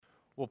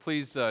Well,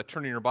 please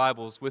turn in your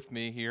Bibles with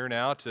me here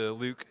now to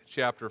Luke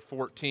chapter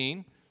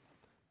 14.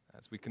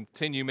 As we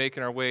continue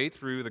making our way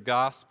through the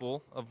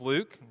Gospel of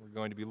Luke, we're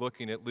going to be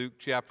looking at Luke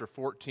chapter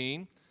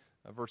 14,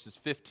 verses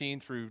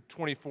 15 through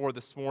 24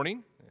 this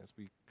morning. As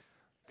we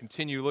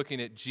continue looking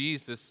at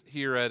Jesus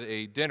here at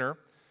a dinner,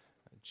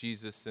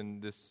 Jesus in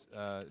this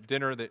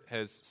dinner that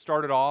has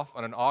started off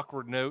on an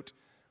awkward note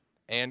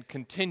and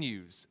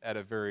continues at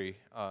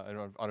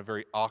on a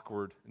very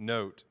awkward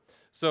note.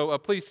 So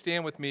please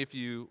stand with me, if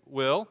you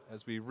will,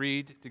 as we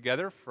read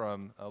together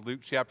from Luke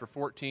chapter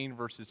 14,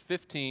 verses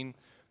 15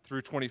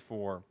 through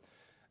 24.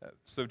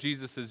 So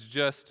Jesus has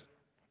just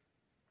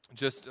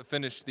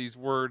finished these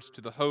words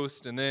to the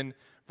host, and then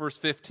verse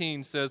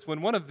 15 says, "When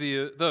one of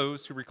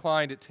those who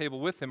reclined at table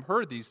with him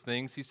heard these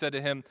things, he said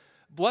to him,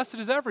 'Blessed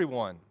is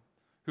everyone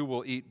who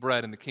will eat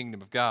bread in the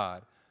kingdom of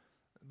God.'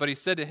 But he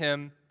said to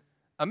him,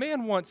 'A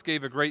man once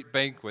gave a great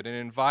banquet and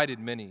invited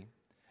many.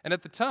 And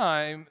at the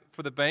time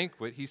for the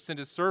banquet, he sent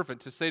his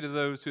servant to say to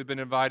those who had been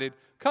invited,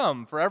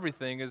 "Come, for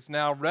everything is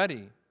now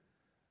ready."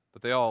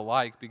 But they all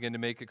alike began to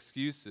make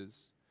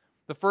excuses.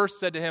 The first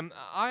said to him,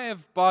 "I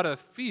have bought a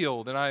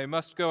field, and I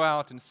must go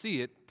out and see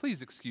it.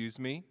 Please excuse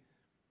me."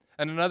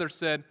 And another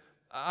said,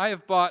 "I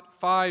have bought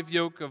 5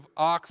 yoke of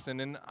oxen,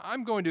 and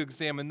I'm going to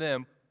examine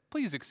them.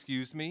 Please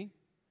excuse me."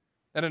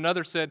 And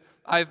another said,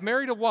 "I have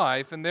married a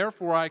wife, and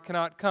therefore I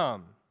cannot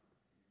come."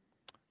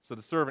 So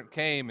the servant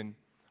came and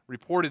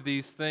reported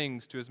these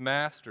things to his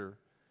master.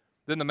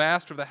 Then the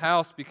master of the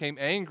house became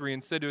angry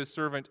and said to his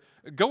servant,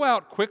 "Go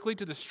out quickly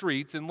to the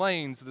streets and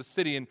lanes of the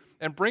city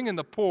and bring in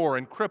the poor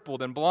and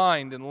crippled and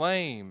blind and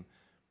lame."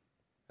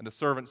 And the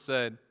servant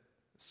said,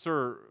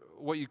 "Sir,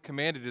 what you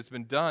commanded has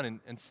been done,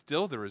 and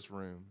still there is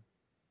room."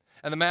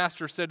 And the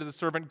master said to the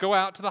servant, "Go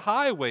out to the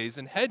highways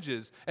and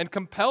hedges and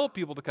compel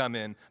people to come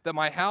in, that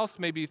my house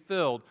may be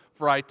filled.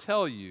 For I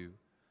tell you,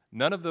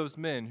 none of those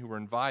men who were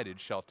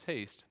invited shall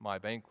taste my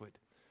banquet."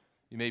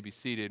 You may be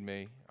seated.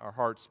 May our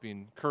hearts be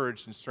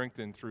encouraged and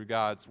strengthened through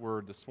God's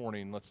word this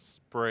morning. Let's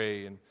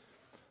pray. And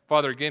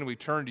Father, again, we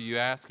turn to you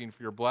asking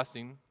for your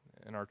blessing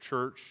in our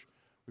church.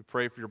 We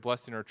pray for your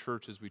blessing in our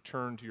church as we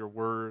turn to your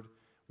word.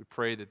 We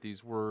pray that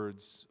these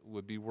words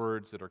would be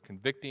words that are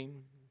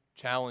convicting,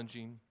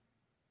 challenging.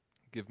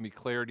 Give me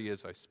clarity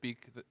as I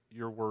speak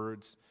your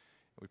words.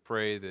 We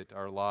pray that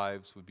our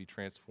lives would be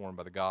transformed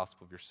by the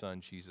gospel of your Son,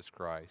 Jesus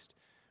Christ.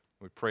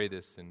 We pray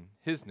this in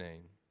his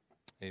name.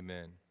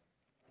 Amen.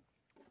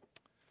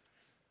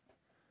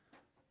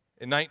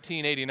 In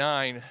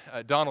 1989,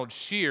 Donald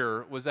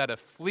Shear was at a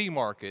flea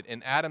market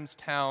in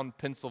Adamstown,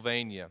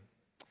 Pennsylvania.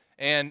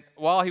 And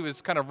while he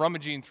was kind of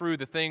rummaging through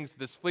the things at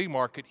this flea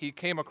market, he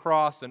came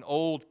across an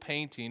old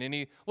painting. And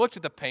he looked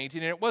at the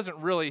painting, and it wasn't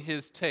really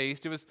his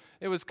taste.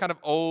 It was kind of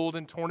old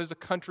and torn as a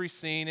country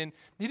scene, and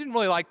he didn't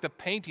really like the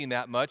painting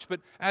that much.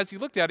 But as he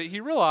looked at it, he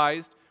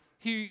realized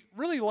he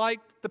really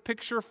liked the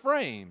picture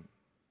frame.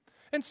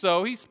 And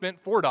so he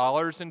spent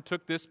 $4 and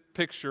took this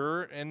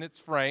picture and its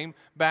frame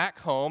back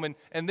home,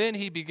 and then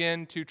he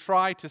began to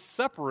try to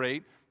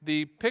separate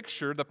the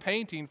picture, the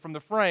painting, from the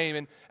frame.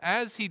 And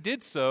as he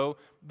did so,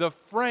 the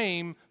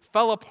frame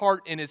fell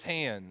apart in his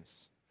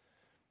hands.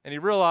 And he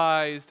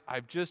realized,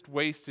 I've just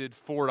wasted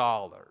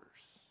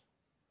 $4.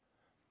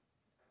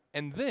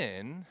 And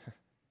then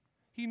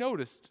he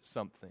noticed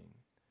something.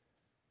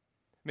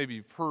 Maybe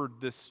you've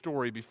heard this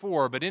story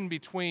before, but in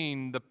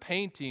between the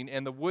painting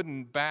and the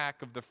wooden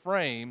back of the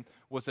frame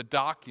was a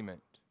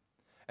document.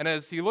 And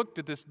as he looked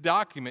at this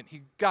document,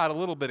 he got a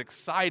little bit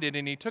excited,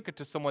 and he took it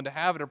to someone to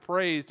have it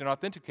appraised and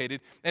authenticated.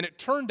 And it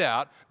turned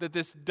out that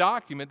this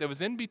document that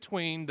was in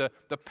between the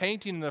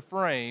painting and the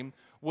frame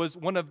was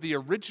one of the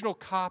original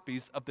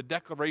copies of the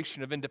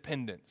Declaration of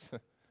Independence.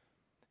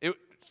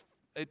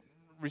 It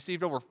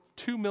received over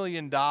 $2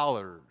 million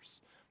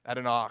at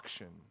an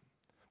auction.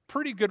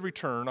 Pretty good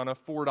return on a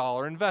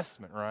 $4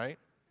 investment, right?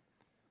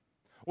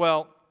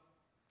 Well,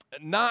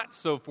 not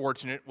so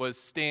fortunate was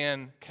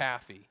Stan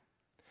Caffey.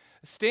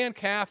 Stan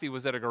Caffey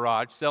was at a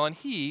garage sale, and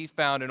he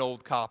found an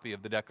old copy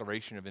of the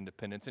Declaration of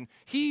Independence, and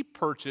he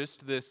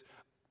purchased this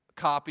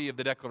copy of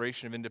the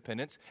Declaration of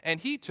Independence, and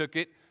he took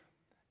it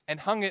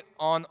and hung it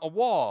on a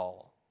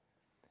wall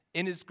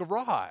in his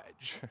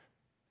garage.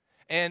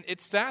 And it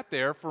sat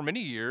there for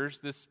many years,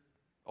 this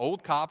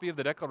old copy of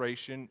the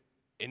Declaration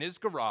in his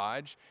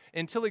garage,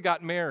 until he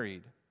got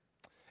married.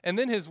 And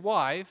then his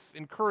wife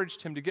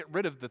encouraged him to get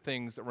rid of the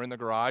things that were in the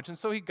garage, and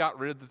so he got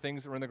rid of the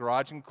things that were in the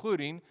garage,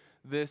 including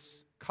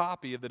this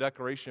copy of the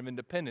Declaration of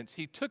Independence.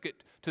 He took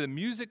it to the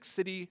Music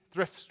City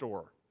thrift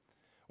store,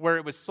 where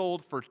it was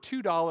sold for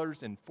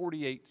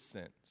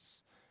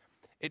 $2.48.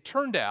 It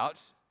turned out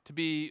to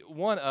be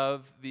one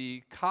of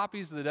the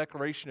copies of the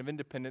Declaration of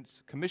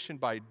Independence commissioned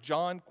by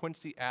John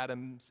Quincy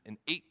Adams in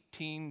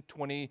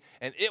 1820,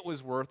 and it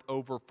was worth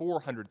over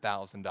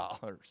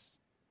 $400,000.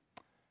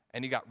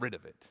 And he got rid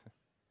of it.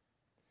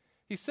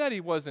 He said he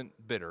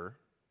wasn't bitter,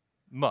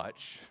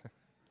 much,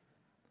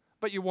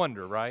 but you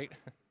wonder, right?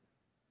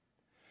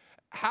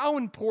 How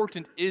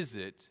important is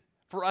it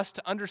for us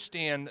to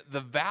understand the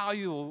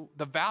value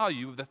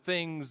of the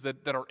things that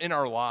are in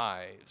our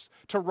lives,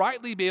 to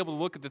rightly be able to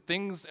look at the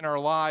things in our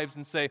lives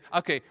and say,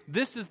 okay,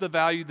 this is the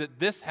value that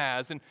this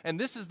has, and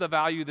this is the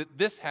value that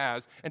this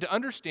has, and to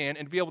understand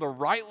and to be able to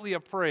rightly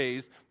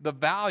appraise the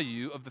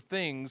value of the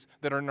things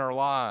that are in our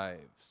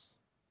lives.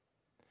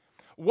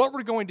 What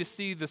we're going to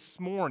see this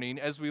morning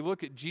as we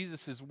look at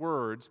Jesus'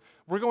 words,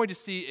 we're going to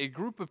see a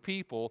group of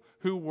people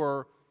who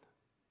were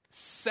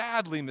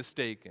sadly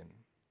mistaken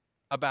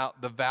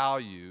about the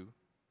value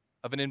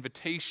of an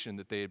invitation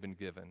that they had been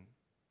given.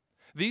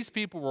 These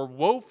people were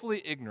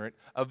woefully ignorant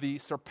of the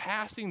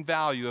surpassing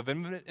value of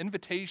an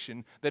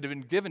invitation that had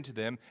been given to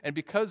them, and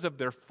because of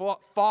their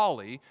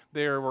folly,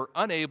 they were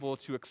unable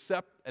to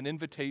accept an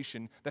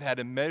invitation that had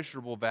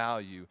immeasurable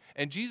value.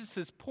 And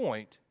Jesus'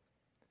 point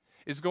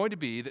is going to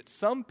be that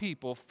some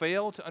people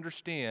fail to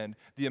understand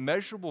the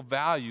immeasurable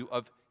value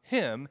of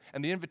Him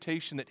and the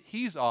invitation that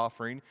He's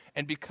offering,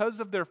 and because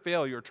of their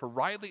failure to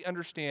rightly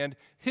understand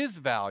His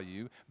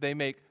value, they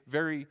make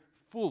very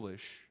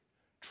foolish,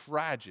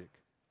 tragic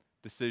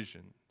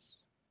decisions.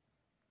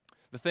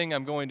 The thing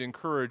I'm going to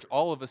encourage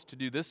all of us to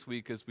do this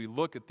week as we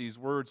look at these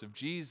words of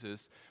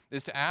Jesus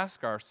is to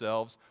ask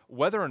ourselves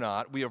whether or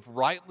not we have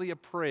rightly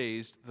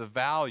appraised the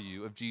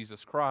value of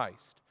Jesus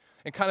Christ.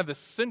 And kind of the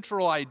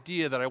central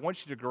idea that I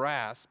want you to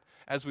grasp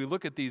as we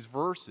look at these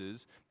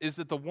verses is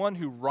that the one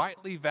who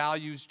rightly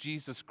values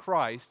Jesus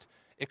Christ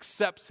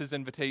accepts His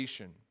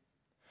invitation.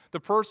 The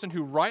person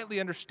who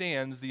rightly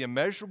understands the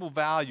immeasurable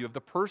value of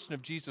the person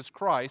of Jesus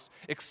Christ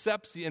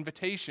accepts the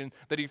invitation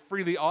that He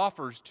freely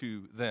offers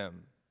to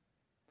them.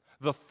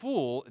 The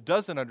fool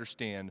doesn't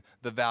understand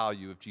the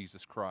value of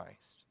Jesus Christ.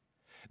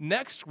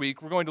 Next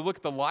week, we're going to look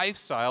at the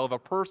lifestyle of a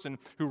person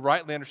who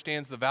rightly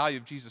understands the value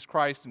of Jesus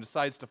Christ and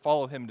decides to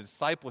follow Him to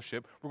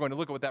discipleship. We're going to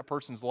look at what that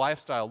person's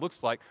lifestyle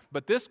looks like.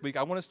 But this week,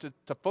 I want us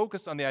to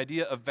focus on the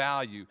idea of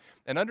value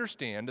and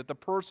understand that the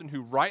person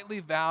who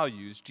rightly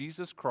values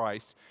Jesus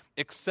Christ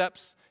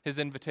accepts His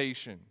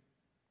invitation.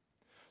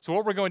 So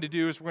what we're going to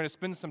do is we're going to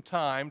spend some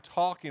time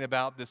talking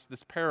about this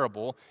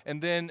parable,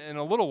 and then in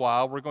a little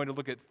while, we're going to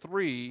look at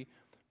 3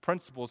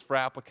 principles for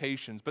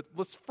applications. But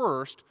let's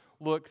first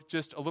look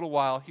just a little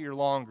while here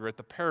longer at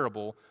the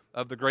parable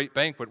of the great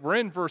banquet. We're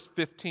in verse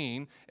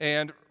 15,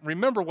 and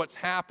remember what's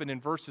happened in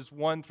verses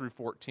 1 through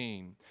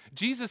 14.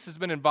 Jesus has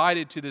been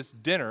invited to this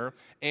dinner,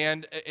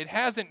 and it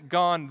hasn't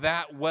gone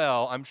that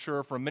well, I'm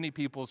sure, from many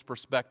people's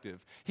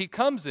perspective. He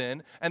comes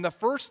in, and the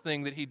first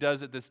thing that he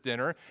does at this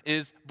dinner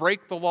is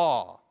break the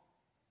law.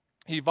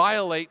 He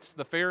violates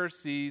the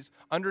Pharisees'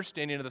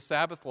 understanding of the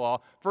Sabbath law.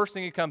 First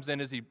thing he comes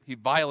in is he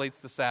violates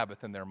the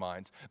Sabbath in their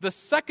minds. The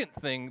second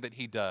thing that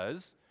he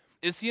does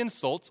is he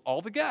insults all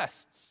the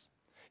guests.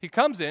 He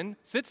comes in,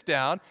 sits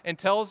down, and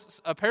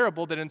tells a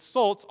parable that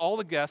insults all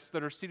the guests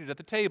that are seated at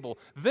the table.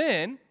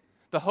 Then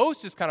the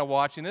host is kind of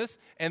watching this,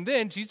 and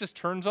then Jesus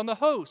turns on the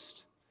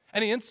host,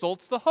 and he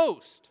insults the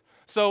host.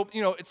 So,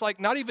 it's like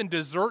not even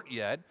dessert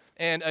yet,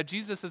 and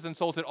Jesus has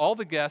insulted all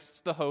the guests,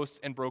 the hosts,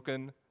 and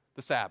broken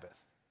the Sabbath.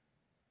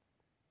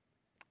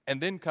 And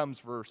then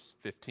comes verse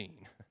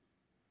 15.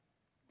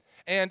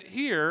 And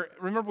here,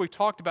 remember we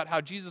talked about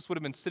how Jesus would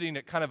have been sitting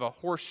at kind of a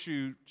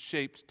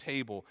horseshoe-shaped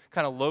table,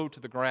 kind of low to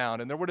the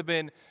ground. And there would have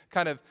been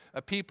kind of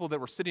people that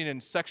were sitting in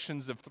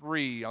sections of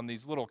 3 on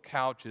these little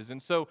couches.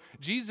 And so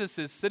Jesus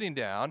is sitting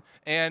down,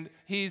 and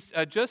he's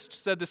just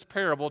said this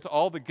parable to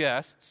all the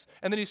guests.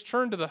 And then he's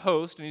turned to the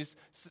host, and he's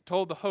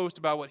told the host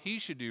about what he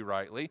should do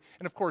rightly.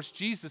 And of course,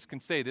 Jesus can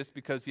say this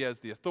because he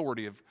has the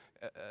authority of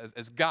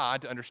as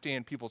God to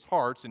understand people's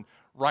hearts and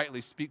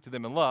rightly speak to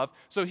them in love.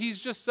 So he's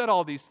just said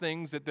all these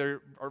things that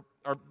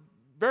are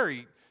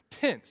very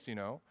tense,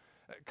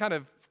 kind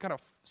of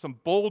some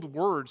bold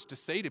words to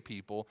say to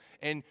people,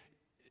 and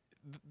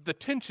the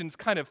tension's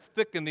kind of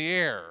thick in the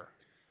air.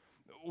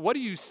 What do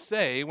you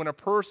say when a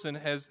person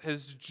has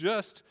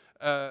just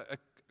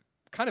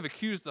kind of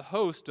accused the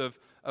host of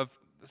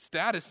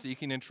status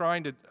seeking and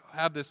trying to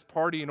have this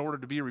party in order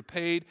to be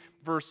repaid?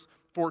 Verse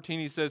 14,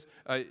 he says,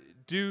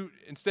 he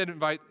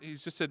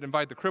just said,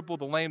 invite the crippled,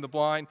 the lame, the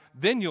blind,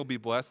 then you'll be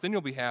blessed, then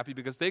you'll be happy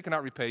because they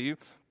cannot repay you,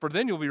 for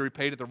then you'll be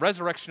repaid at the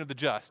resurrection of the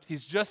just.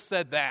 He's just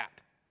said that.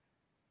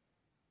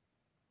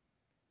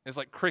 It's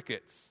like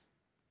crickets.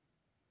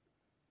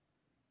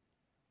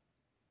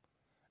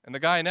 And the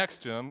guy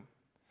next to him,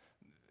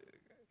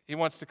 he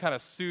wants to kind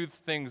of soothe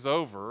things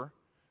over,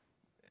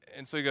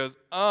 and so he goes,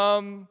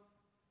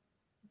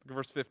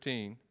 verse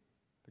 15,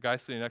 the guy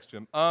sitting next to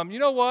him, you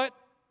know what?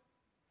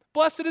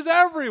 Blessed is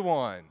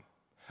everyone.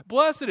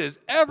 Blessed is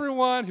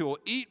everyone who will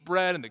eat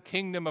bread in the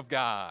kingdom of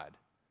God.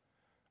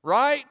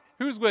 Right?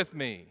 Who's with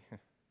me?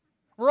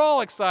 We're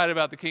all excited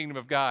about the kingdom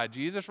of God,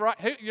 Jesus, right?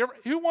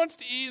 Who wants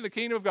to eat in the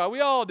kingdom of God?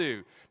 We all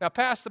do. Now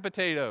pass the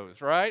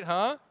potatoes, right?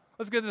 Huh?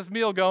 Let's get this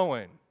meal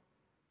going.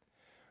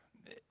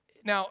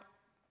 Now,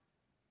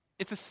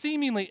 it's a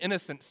seemingly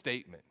innocent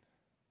statement.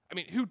 I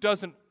mean, who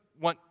doesn't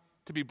want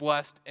to be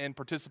blessed and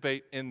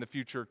participate in the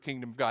future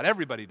kingdom of God?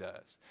 Everybody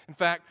does. In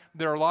fact,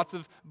 there are lots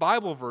of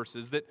Bible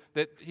verses that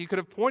he could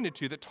have pointed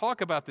to that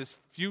talk about this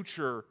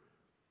future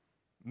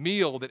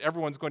meal that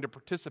everyone's going to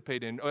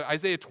participate in.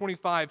 Isaiah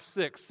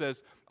 25:6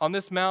 says, "On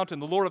this mountain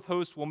the Lord of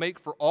hosts will make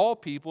for all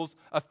peoples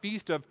a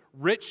feast of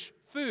rich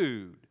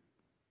food."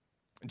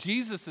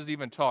 Jesus has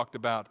even talked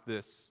about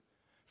this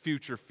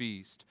future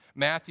feast.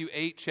 Matthew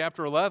 8,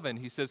 chapter 11,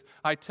 he says,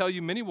 "I tell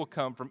you, many will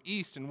come from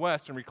east and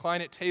west and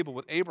recline at table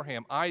with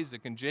Abraham,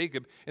 Isaac, and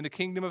Jacob in the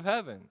kingdom of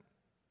heaven."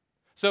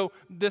 So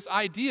this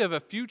idea of a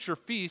future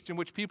feast in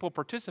which people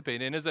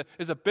participate in is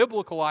a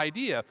biblical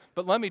idea.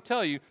 But let me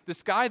tell you,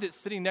 this guy that's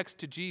sitting next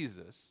to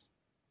Jesus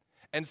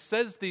and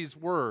says these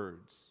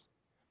words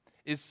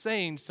is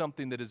saying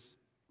something that is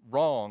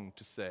wrong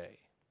to say.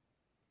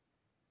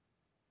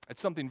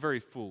 It's something very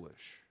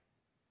foolish.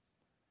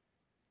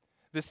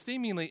 This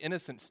seemingly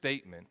innocent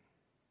statement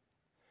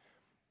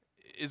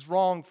is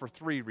wrong for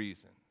three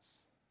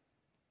reasons.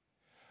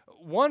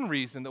 One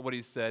reason that what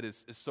he said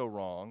is so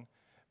wrong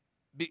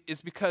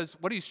is because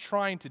what he's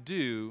trying to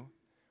do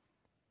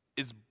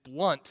is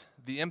blunt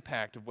the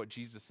impact of what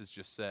Jesus has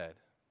just said.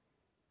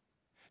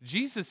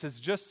 Jesus has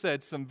just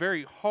said some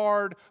very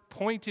hard,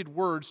 pointed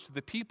words to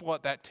the people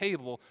at that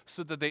table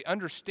so that they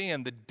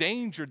understand the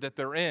danger that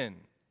they're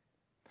in.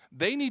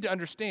 They need to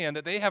understand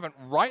that they haven't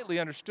rightly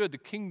understood the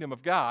kingdom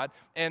of God,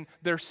 and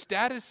their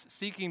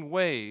status-seeking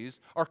ways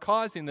are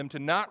causing them to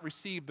not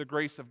receive the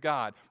grace of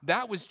God.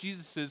 That was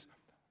Jesus'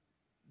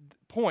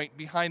 point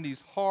behind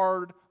these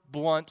hard,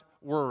 blunt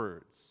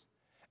words.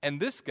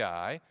 And this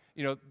guy,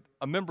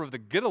 a member of the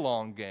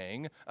get-along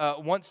gang,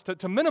 wants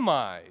to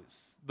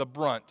minimize the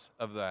brunt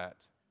of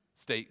that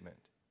statement.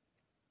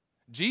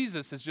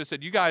 Jesus has just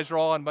said, you guys are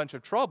all in a bunch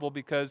of trouble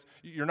because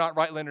you're not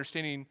rightly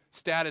understanding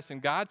status in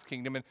God's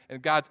kingdom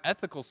and God's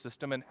ethical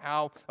system and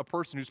how a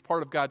person who's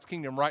part of God's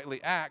kingdom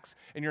rightly acts,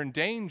 and you're in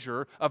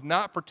danger of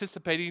not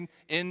participating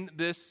in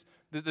this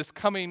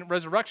coming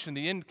resurrection,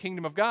 the end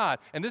kingdom of God.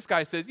 And this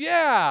guy says,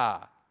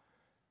 yeah,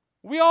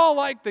 we all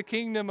like the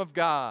kingdom of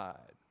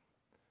God.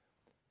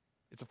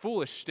 It's a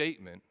foolish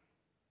statement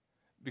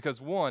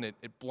because, one,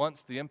 it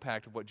blunts the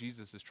impact of what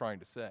Jesus is trying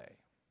to say.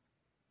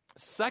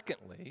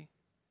 Secondly,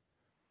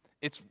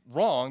 it's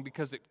wrong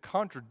because it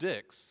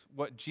contradicts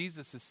what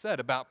Jesus has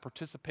said about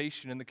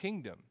participation in the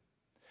kingdom.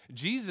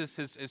 Jesus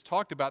has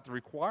talked about the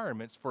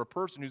requirements for a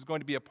person who's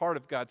going to be a part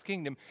of God's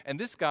kingdom, and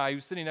this guy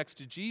who's sitting next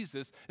to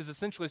Jesus is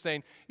essentially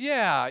saying,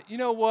 yeah, you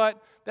know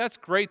what? That's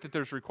great that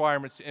there's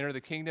requirements to enter the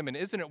kingdom, and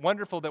isn't it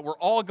wonderful that we're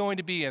all going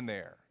to be in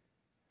there?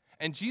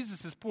 And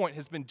Jesus' point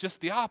has been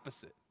just the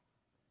opposite.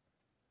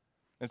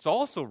 It's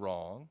also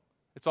wrong.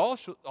 It's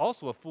also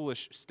a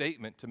foolish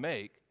statement to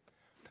make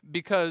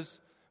because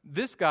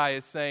this guy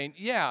is saying,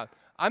 yeah,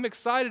 I'm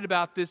excited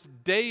about this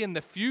day in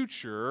the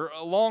future,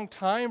 a long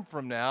time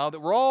from now,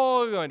 that we're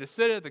all going to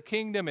sit at the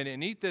kingdom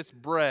and eat this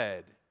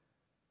bread.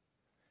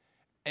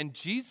 And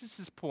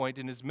Jesus' point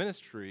in his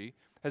ministry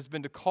has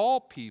been to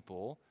call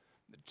people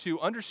to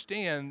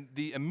understand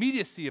the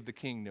immediacy of the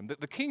kingdom,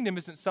 that the kingdom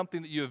isn't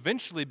something that you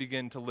eventually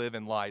begin to live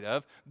in light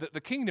of, that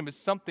the kingdom is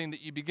something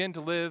that you begin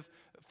to live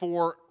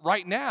for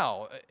right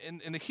now,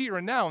 in the here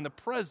and now, in the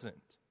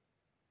present.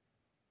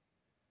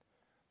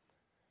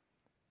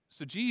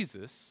 So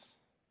Jesus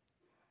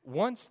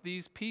wants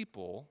these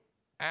people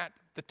at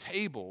the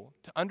table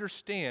to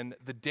understand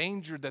the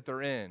danger that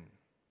they're in.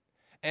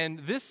 And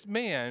this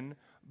man,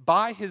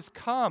 by his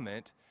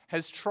comment,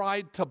 has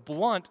tried to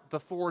blunt the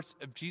force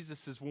of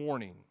Jesus'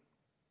 warning.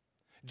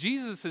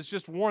 Jesus has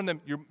just warned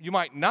them, you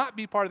might not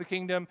be part of the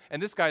kingdom,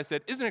 and this guy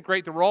said, isn't it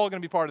great that we're all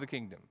going to be part of the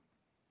kingdom?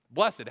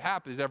 Blessed,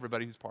 happy is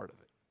everybody who's part of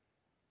it.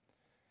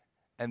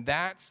 And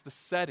that's the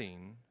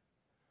setting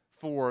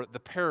for the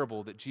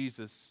parable that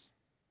Jesus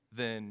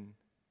then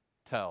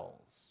tells.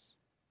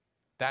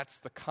 That's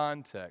the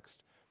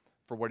context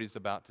for what he's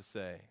about to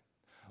say.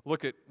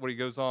 Look at what he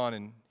goes on,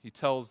 and he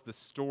tells this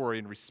story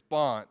in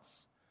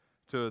response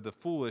to the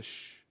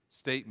foolish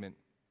statement,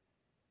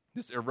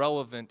 this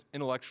irrelevant,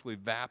 intellectually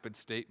vapid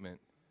statement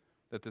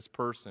that this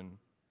person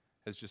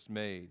has just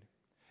made.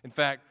 In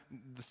fact,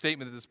 the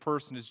statement that this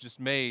person has just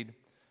made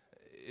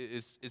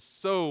is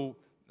so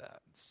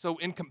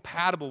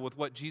incompatible with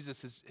what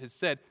Jesus has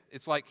said.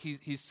 It's like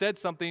he said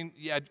something,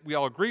 yeah, we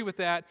all agree with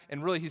that,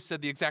 and really he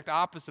said the exact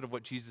opposite of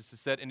what Jesus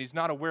has said, and he's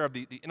not aware of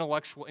the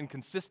intellectual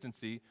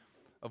inconsistency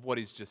of what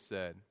he's just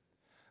said.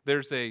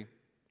 There's a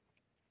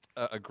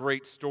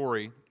great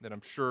story that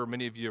I'm sure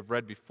many of you have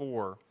read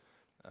before,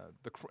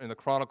 in the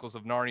Chronicles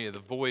of Narnia, the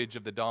Voyage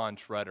of the Dawn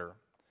Treader.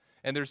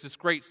 And there's this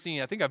great scene,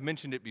 I think I've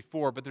mentioned it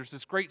before, but there's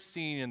this great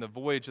scene in the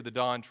Voyage of the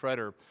Dawn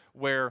Treader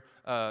where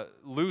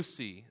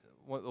Lucy,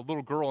 the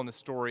little girl in the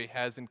story,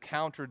 has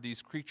encountered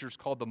these creatures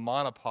called the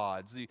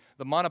monopods.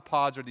 The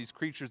monopods are these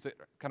creatures that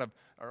kind of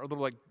are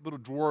little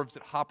dwarves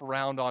that hop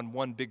around on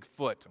one big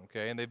foot,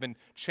 okay? And they've been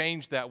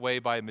changed that way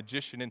by a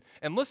magician.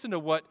 And listen to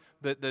what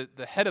the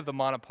head of the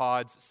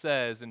monopods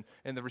says and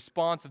the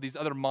response of these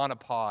other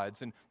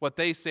monopods and what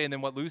they say and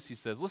then what Lucy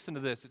says. Listen to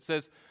this. It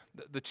says,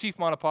 the chief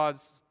monopod,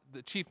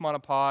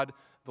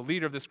 the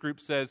leader of this group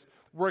says,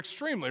 "We're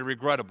extremely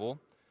regrettable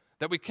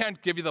that we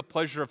can't give you the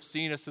pleasure of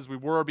seeing us as we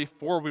were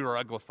before we were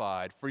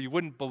uglified, for you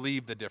wouldn't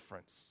believe the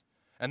difference."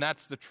 And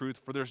that's the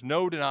truth, for there's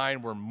no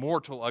denying we're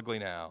mortal ugly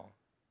now,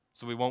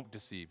 so we won't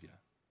deceive you.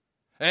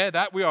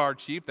 That we are,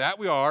 Chief, that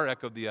we are,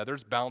 echoed the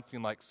others,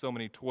 bouncing like so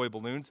many toy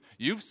balloons.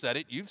 You've said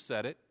it, you've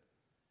said it.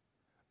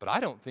 But I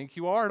don't think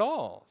you are at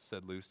all,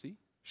 said Lucy,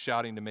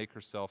 shouting to make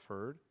herself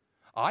heard.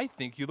 I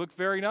think you look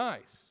very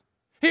nice.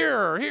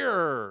 Here,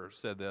 here,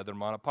 said the other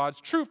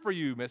monopods. True for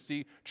you,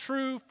 Missy,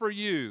 true for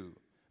you.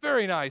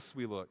 Very nice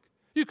we look.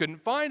 You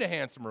couldn't find a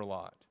handsomer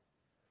lot.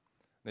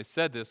 They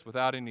said this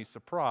without any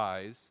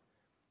surprise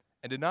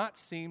and did not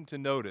seem to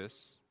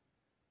notice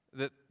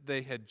that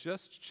they had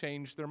just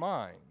changed their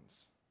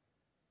minds.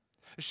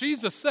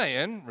 She's a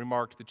saying,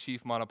 remarked the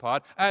chief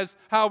monopod, as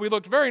how we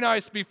looked very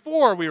nice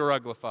before we were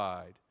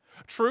uglified.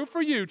 True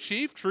for you,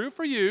 Chief, true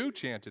for you,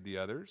 chanted the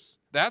others.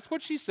 That's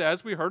what she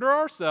says. We heard her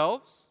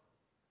ourselves.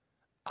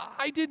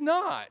 I did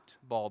not,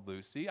 bawled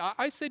Lucy.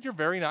 I said you're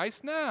very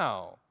nice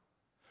now.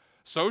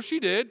 So she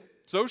did,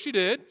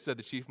 said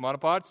the chief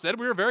monopod. Said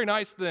we were very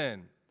nice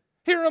then.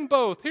 Hear 'em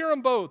both,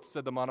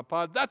 said the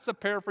monopod. That's a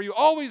pair for you,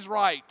 always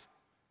right.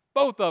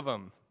 Both of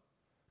them.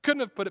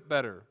 Couldn't have put it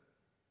better.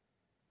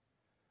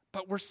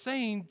 But we're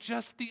saying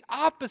just the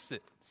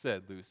opposite,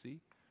 said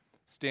Lucy,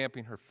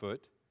 stamping her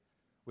foot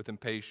with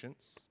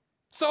impatience.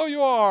 So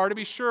you are, to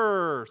be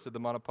sure, said the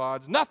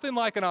monopods. Nothing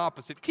like an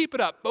opposite. Keep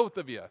it up, both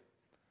of you.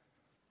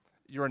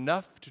 You're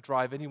enough to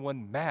drive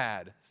anyone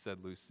mad,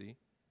 said Lucy,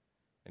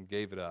 and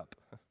gave it up.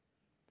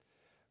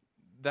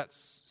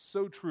 That's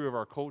so true of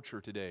our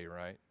culture today,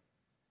 right?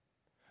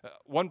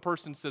 One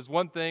person says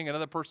one thing,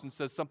 another person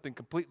says something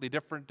completely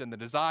different, and the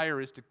desire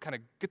is to kind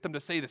of get them to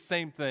say the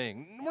same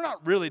thing. We're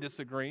not really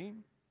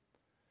disagreeing.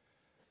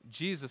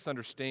 Jesus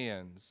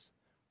understands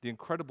the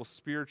incredible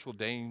spiritual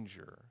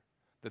danger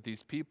that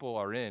these people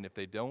are in if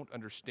they don't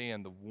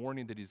understand the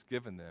warning that he's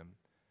given them.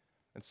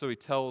 And so he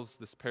tells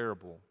this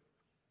parable.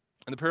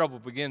 And the parable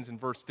begins in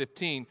verse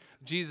 15.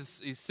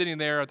 Jesus, he's sitting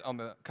there on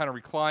the kind of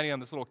reclining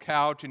on this little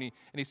couch, and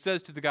he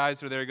says to the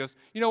guys who are there, he goes,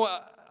 you know,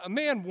 a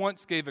man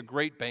once gave a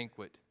great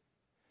banquet.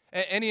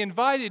 And he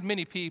invited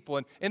many people,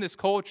 and in this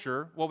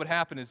culture, what would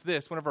happen is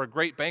this. Whenever a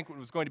great banquet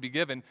was going to be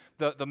given,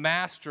 the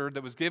master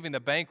that was giving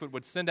the banquet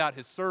would send out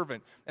his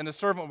servant, and the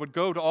servant would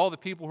go to all the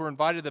people who were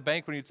invited to the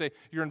banquet, and he'd say,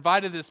 you're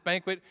invited to this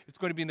banquet, it's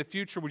going to be in the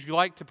future, would you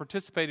like to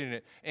participate in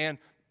it? And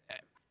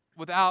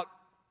without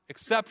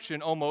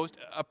exception almost,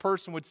 a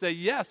person would say,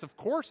 yes, of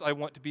course I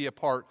want to be a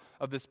part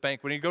of this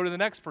banquet. And you go to the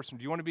next person,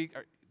 do you want to be...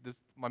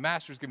 my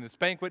master's giving this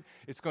banquet.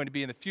 It's going to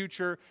be in the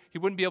future. He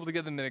wouldn't be able to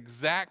give them an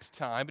exact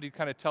time, but he'd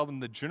kind of tell them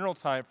the general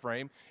time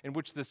frame in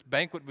which this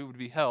banquet would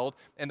be held,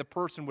 and the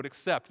person would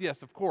accept,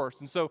 yes, of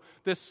course. And so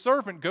this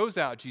servant goes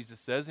out, Jesus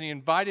says, and he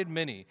invited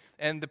many.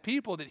 And the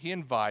people that he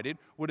invited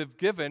would have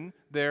given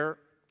their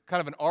kind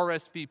of an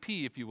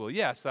RSVP, if you will.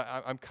 Yes,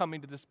 I'm coming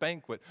to this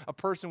banquet. A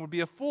person would be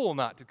a fool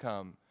not to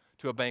come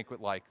to a banquet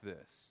like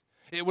this.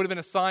 It would have been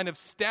a sign of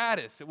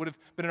status. It would have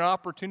been an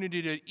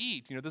opportunity to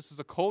eat. You know, this is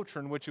a culture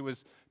in which it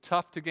was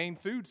tough to gain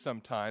food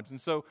sometimes. And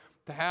so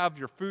to have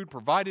your food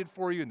provided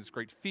for you in this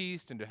great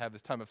feast and to have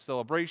this time of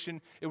celebration,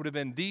 it would have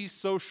been the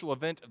social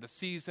event of the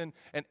season,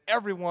 and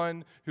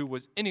everyone who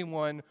was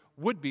anyone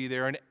would be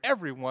there, and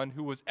everyone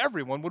who was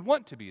everyone would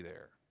want to be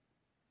there.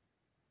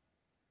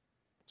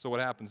 So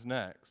what happens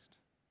next?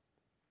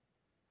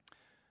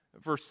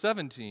 Verse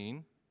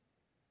 17,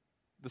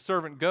 the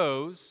servant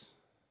goes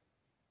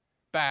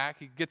back,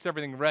 he gets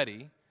everything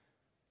ready,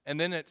 and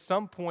then at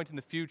some point in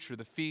the future,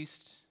 the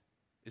feast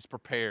is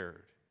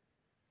prepared.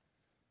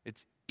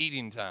 It's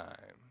eating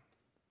time.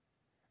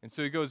 And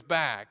so he goes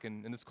back,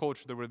 and in this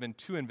culture, there would have been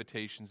 2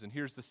 invitations, and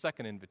here's the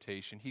second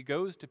invitation. He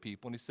goes to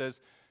people and he says,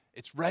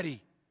 it's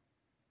ready.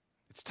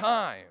 It's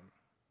time.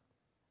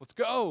 Let's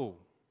go.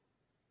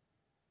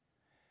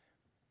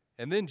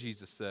 And then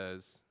Jesus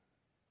says,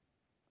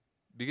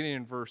 beginning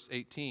in verse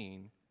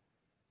 18,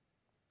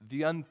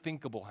 the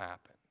unthinkable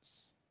happens.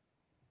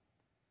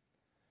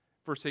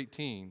 Verse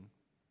 18,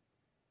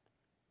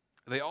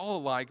 they all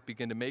alike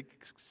begin to make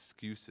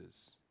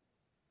excuses.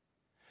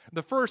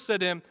 The first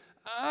said to him,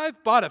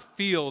 I've bought a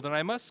field and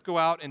I must go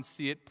out and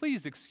see it.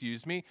 Please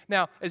excuse me.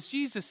 Now, as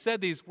Jesus said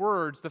these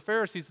words, the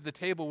Pharisees at the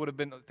table would have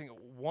been thinking,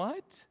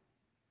 what?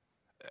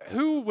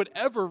 Who would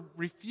ever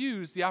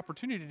refuse the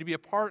opportunity to be a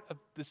part of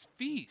this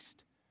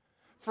feast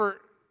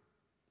for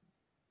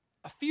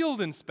a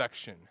field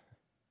inspection?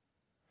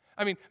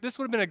 I mean, this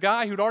would have been a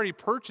guy who'd already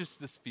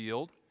purchased this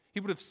field. He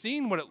would have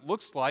seen what it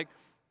looks like.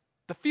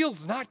 The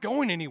field's not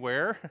going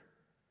anywhere.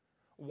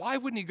 Why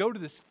wouldn't he go to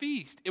this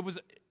feast? It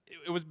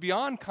was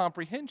beyond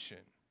comprehension.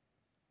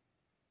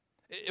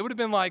 It would have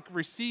been like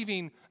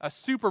receiving a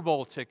Super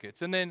Bowl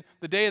tickets, and then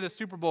the day of the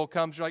Super Bowl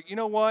comes, you're like, you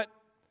know what?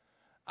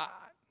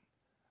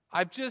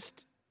 I've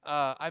just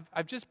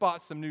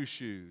bought some new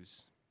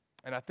shoes,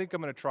 and I think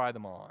I'm going to try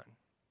them on.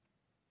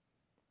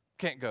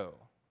 Can't go.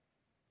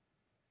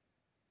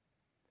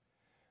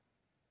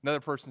 Another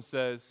person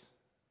says,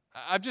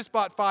 I've just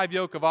bought 5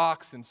 yoke of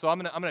oxen, so I'm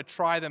going to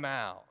try them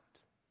out.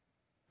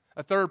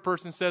 A third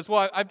person says,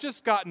 well, I've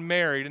just gotten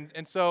married,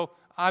 and so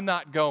I'm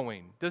not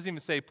going. Doesn't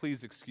even say,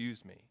 please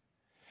excuse me.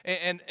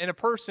 And a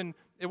person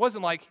it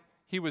wasn't like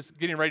he was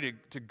getting ready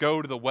to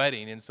go to the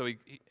wedding, and so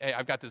hey,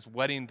 I've got this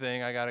wedding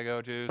thing I got to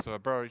go to, so I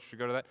probably should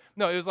go to that.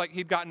 No, it was like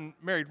he'd gotten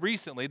married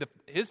recently.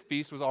 His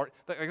feast was already,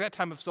 like that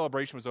time of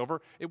celebration was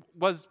over. It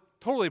was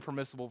totally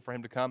permissible for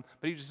him to come,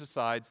 but he just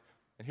decides,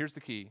 and here's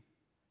the key.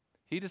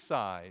 He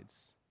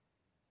decides,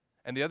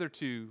 and the other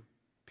two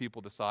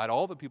people decide,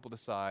 all the people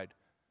decide,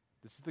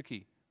 this is the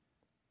key.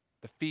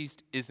 The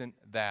feast isn't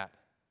that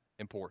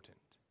important.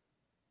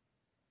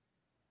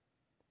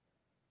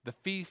 The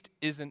feast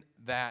isn't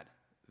that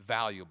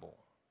valuable.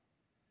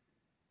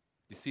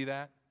 You see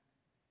that?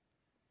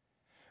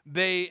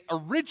 They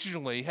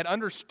originally had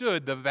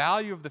understood the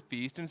value of the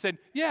feast and said,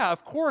 yeah,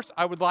 of course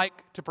I would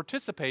like to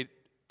participate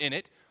in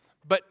it,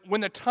 but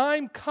when the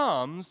time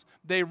comes,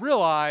 they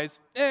realize,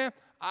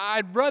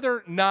 I'd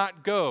rather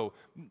not go.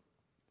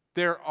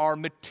 There are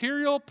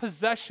material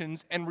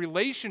possessions and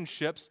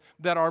relationships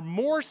that are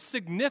more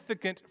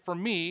significant for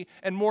me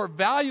and more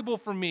valuable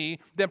for me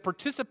than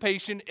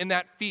participation in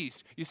that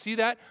feast. You see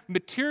that?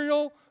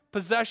 Material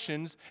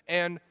possessions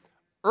and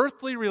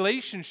earthly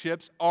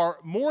relationships are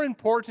more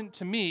important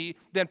to me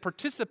than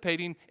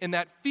participating in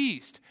that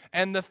feast.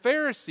 And the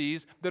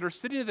Pharisees that are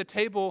sitting at the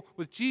table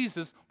with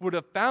Jesus would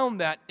have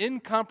found that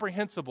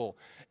incomprehensible.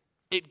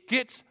 It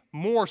gets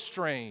more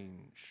strange.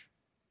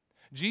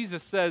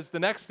 Jesus says the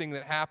next thing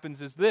that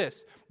happens is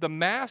this. The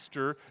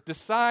master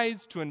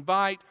decides to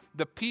invite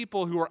the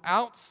people who are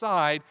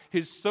outside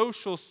his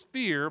social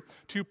sphere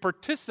to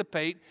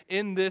participate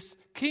in this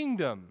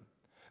kingdom.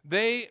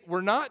 They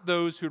were not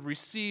those who had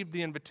received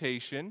the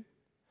invitation,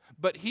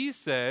 but he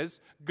says,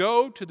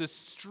 go to the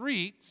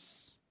streets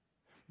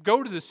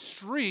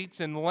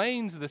and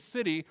lanes of the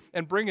city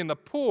and bring in the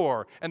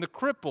poor and the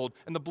crippled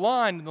and the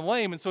blind and the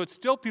lame. And so it's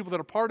still people that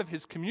are part of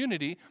his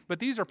community, but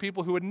these are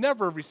people who had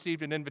never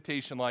received an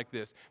invitation like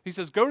this. He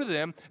says, go to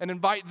them and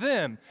invite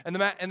them. And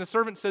the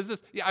servant says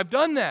this, yeah, I've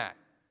done that.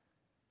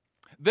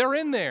 They're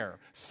in there.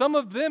 Some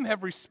of them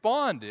have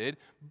responded,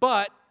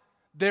 but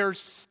there's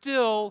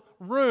still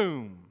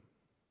room.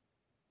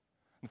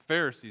 And the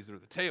Pharisees are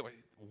at the table.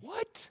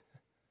 What?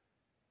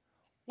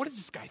 What is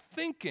this guy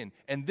thinking?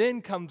 And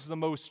then comes the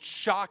most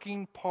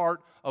shocking part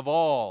of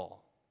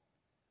all.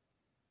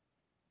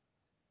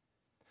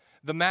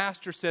 The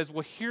master says,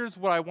 well, here's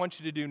what I want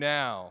you to do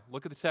now.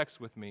 Look at the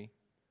text with me.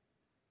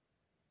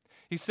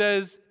 He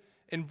says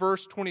in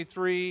verse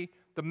 23,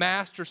 the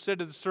master said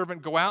to the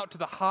servant, go out to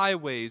the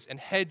highways and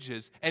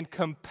hedges and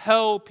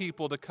compel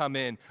people to come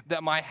in,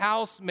 that my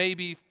house may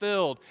be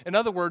filled. In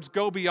other words,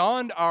 go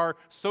beyond our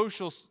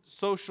social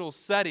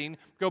setting,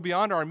 go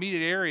beyond our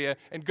immediate area,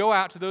 and go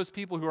out to those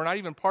people who are not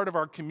even part of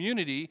our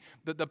community,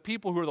 the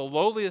people who are the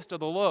lowliest of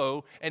the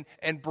low,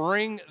 and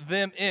bring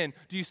them in.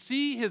 Do you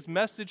see his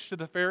message to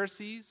the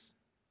Pharisees?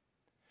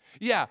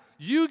 Yeah,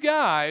 you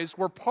guys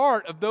were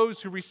part of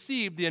those who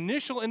received the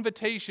initial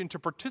invitation to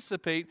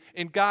participate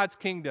in God's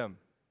kingdom.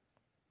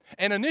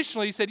 And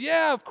initially he said,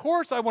 yeah, of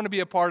course I want to be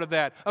a part of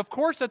that. Of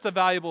course that's a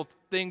valuable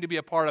thing to be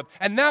a part of.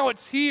 And now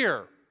it's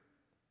here.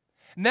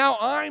 Now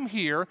I'm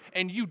here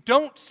and you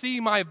don't see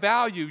my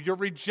value. You're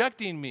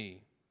rejecting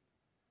me.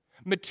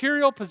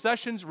 Material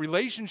possessions,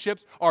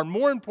 relationships are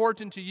more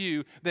important to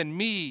you than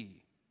me.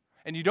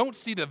 And you don't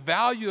see the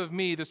value of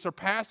me, the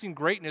surpassing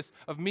greatness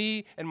of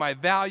me and my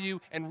value,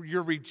 and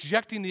you're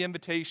rejecting the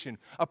invitation.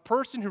 A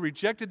person who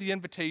rejected the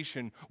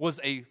invitation was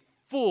a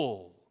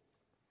fool.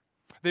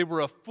 They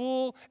were a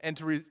fool, and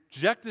to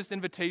reject this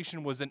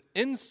invitation was an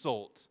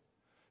insult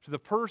to the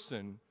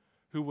person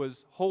who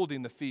was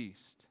holding the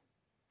feast.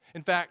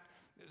 In fact,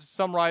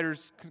 some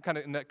writers kind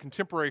of in that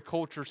contemporary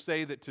culture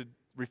say that to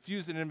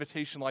refuse an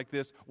invitation like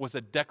this was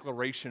a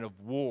declaration of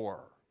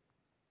war.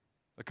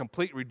 A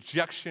complete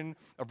rejection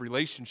of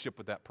relationship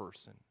with that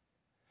person.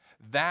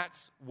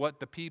 That's what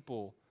the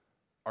people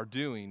are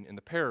doing in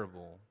the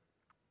parable.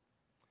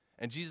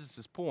 And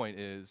Jesus' point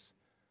is,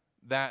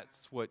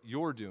 that's what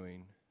you're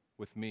doing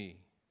with me.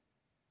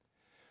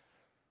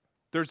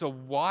 There's a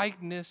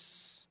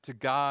wideness to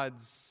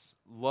God's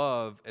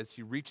love as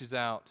he reaches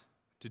out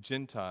to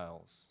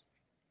Gentiles.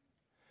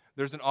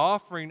 There's an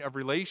offering of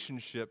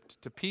relationship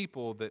to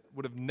people that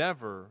would have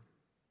never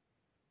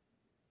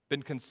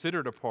been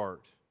considered a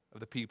part of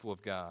the people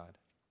of God.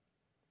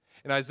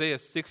 In Isaiah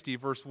 60,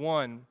 verse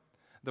 1,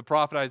 the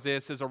prophet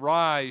Isaiah says,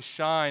 arise,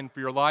 shine,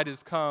 for your light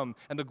has come,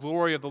 and the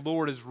glory of the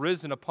Lord is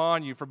risen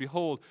upon you. For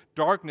behold,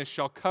 darkness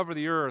shall cover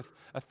the earth,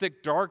 a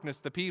thick darkness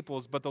the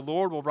peoples, but the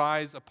Lord will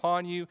rise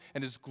upon you,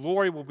 and his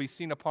glory will be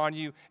seen upon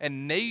you,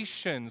 and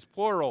nations,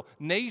 plural,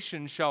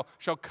 nations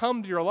shall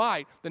come to your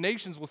light. The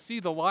nations will see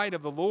the light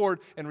of the Lord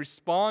and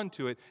respond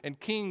to it, and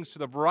kings to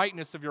the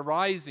brightness of your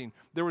rising.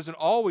 There was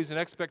always an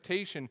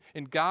expectation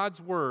in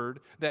God's word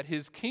that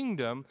his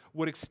kingdom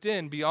would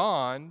extend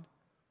beyond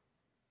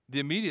the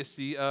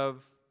immediacy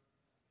of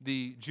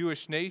the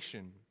Jewish nation.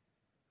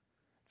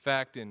 In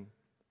fact, in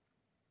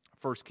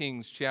 1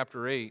 Kings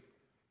chapter 8,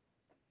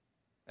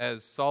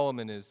 as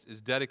Solomon is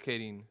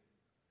dedicating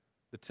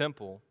the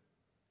temple,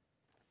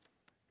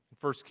 in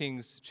 1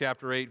 Kings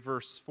chapter 8,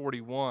 verse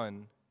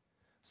 41,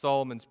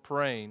 Solomon's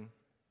praying,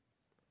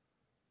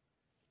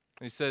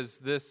 And he says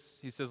this,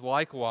 he says,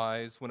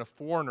 likewise, when a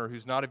foreigner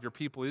who's not of your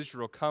people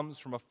Israel comes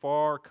from a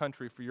far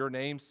country for your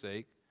name's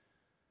sake,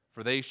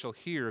 for they shall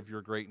hear of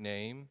your great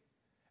name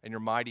and your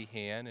mighty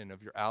hand and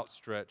of your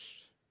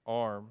outstretched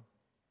arm.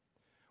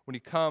 When he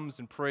comes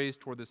and prays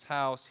toward this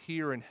house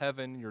here in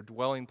heaven, your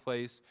dwelling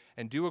place,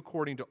 and do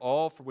according to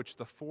all for which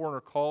the foreigner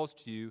calls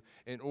to you,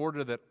 in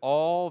order that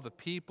all the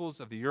peoples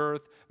of the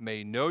earth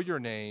may know your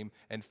name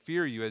and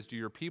fear you as do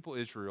your people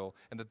Israel,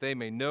 and that they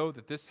may know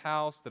that this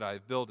house that I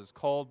have built is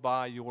called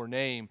by your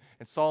name.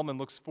 And Solomon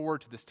looks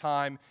forward to this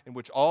time in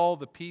which all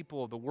the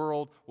people of the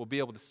world will be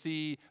able to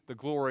see the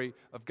glory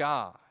of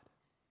God.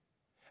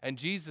 And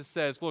Jesus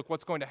says, look,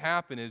 what's going to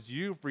happen is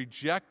you've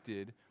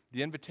rejected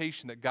the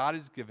invitation that God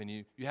has given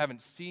you. You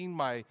haven't seen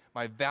my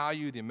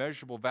value, the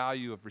immeasurable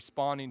value of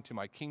responding to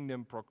my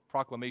kingdom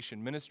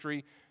proclamation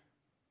ministry.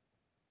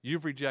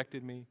 You've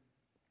rejected me.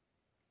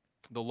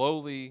 The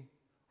lowly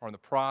are in the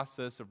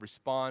process of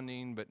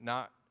responding, but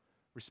not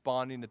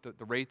responding at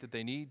the rate that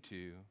they need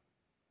to.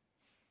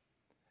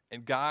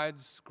 And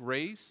God's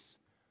grace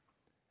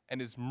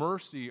and His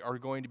mercy are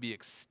going to be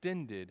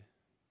extended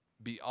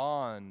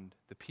beyond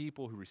the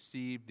people who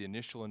received the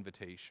initial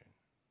invitation.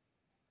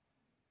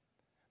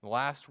 The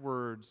last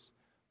words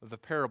of the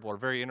parable are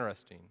very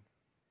interesting.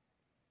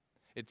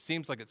 It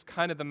seems like it's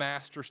kind of the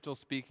master still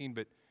speaking,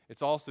 but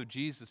it's also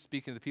Jesus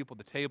speaking to the people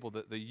at the table.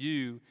 The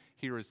you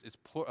here is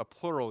a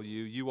plural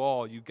you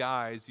all, you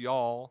guys,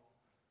 y'all.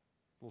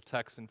 A little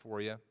Texan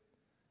for you. He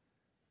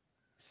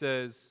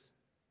says,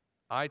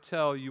 I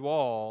tell you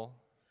all,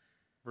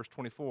 verse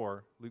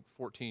 24, Luke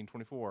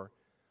 14:24, for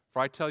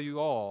I tell you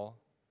all,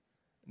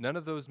 none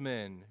of those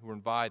men who were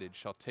invited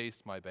shall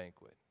taste my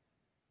banquet.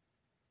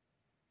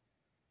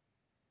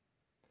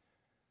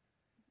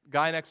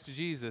 Guy next to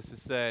Jesus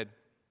has said,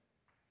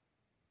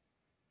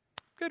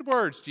 good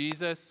words,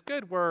 Jesus,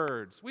 good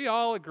words. We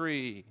all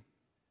agree.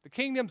 The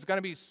kingdom's going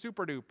to be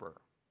super duper.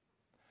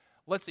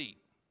 Let's eat.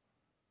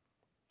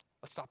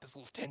 Let's stop this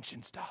little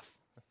tension stuff.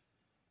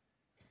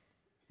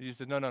 Jesus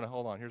said, no,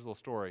 hold on. Here's a little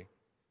story.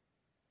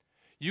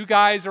 You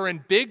guys are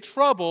in big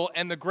trouble,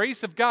 and the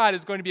grace of God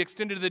is going to be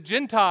extended to the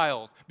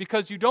Gentiles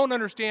because you don't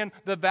understand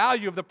the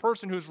value of the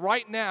person who's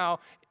right now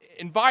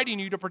inviting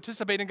you to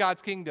participate in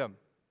God's kingdom.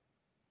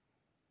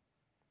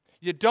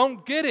 You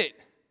don't get it.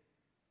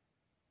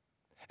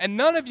 And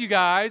none of you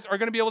guys are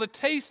going to be able to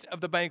taste of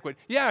the banquet.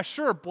 Yeah,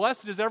 sure,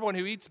 blessed is everyone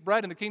who eats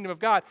bread in the kingdom of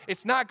God.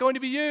 It's not going to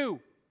be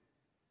you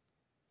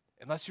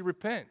unless you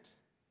repent,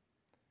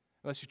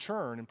 unless you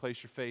turn and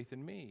place your faith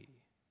in me.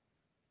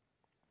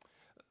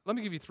 Let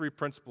me give you 3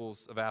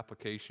 principles of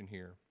application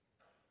here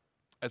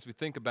as we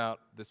think about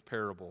this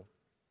parable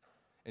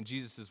and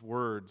Jesus'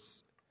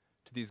 words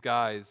to these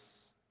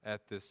guys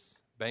at this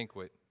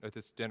banquet, at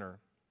this dinner.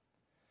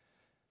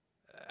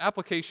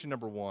 Application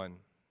number 1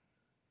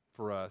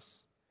 for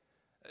us,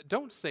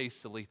 don't say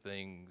silly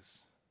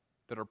things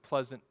that are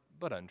pleasant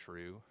but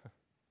untrue.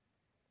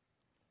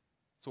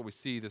 That's what we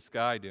see this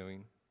guy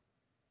doing.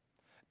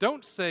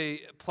 Don't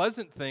say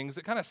pleasant things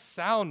that kind of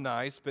sound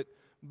nice but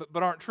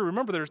aren't true.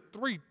 Remember, there's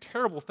 3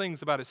 terrible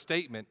things about his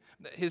statement.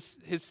 His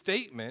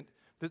statement,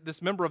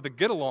 this member of the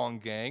get-along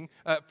gang,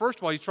 first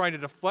of all, he's trying to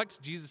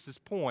deflect Jesus'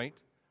 point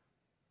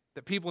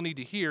that people need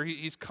to hear.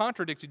 He's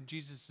contradicted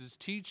Jesus'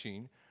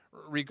 teaching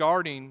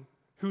regarding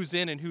who's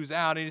in and who's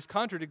out, and he's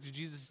contradicted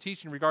Jesus'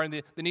 teaching regarding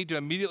the need to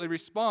immediately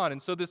respond.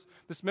 And so this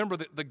member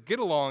of the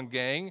get-along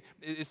gang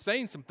is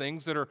saying some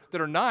things that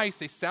are nice,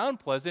 they sound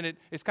pleasant.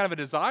 It's kind of a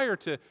desire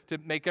to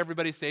make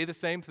everybody say the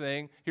same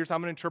thing. Here's how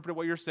I'm going to interpret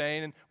what you're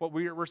saying and what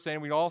we're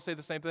saying. We all say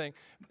the same thing.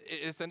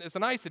 It's a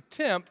nice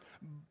attempt,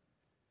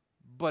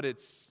 but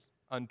it's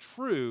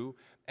untrue,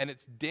 and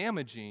it's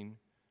damaging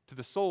to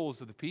the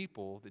souls of the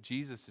people that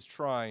Jesus is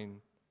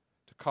trying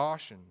to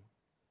caution,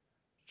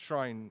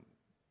 trying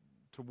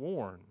to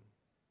warn.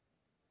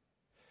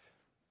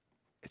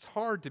 It's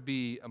hard to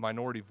be a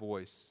minority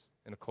voice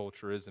in a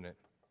culture, isn't it?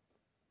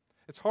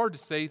 It's hard to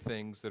say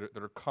things that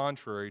are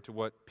contrary to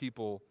what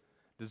people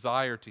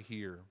desire to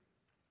hear.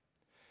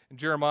 In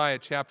Jeremiah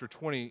chapter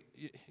 20,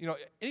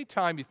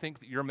 anytime you think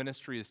that your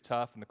ministry is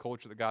tough in the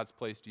culture that God's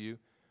placed you,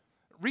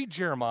 read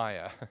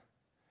Jeremiah.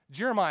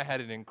 Jeremiah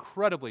had an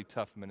incredibly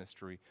tough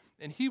ministry,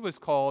 and he was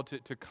called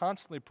to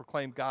constantly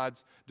proclaim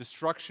God's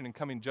destruction and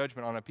coming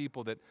judgment on a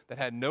people that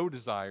had no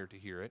desire to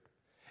hear it.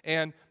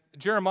 And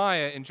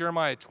Jeremiah, in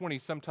Jeremiah 20,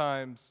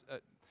 sometimes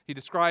he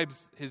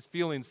describes his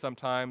feelings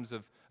sometimes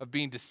of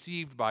being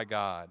deceived by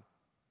God.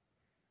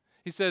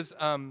 He says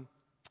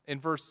in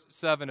verse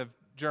 7 of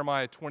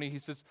Jeremiah 20, he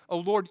says, "O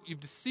Lord, you've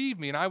deceived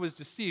me, and I was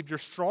deceived. You're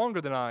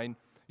stronger than I, and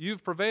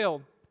you've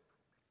prevailed.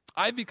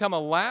 I've become a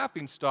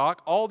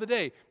laughingstock all the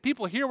day."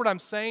 People hear what I'm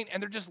saying,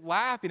 and they're just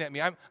laughing at me.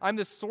 I'm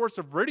this source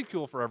of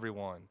ridicule for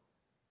everyone.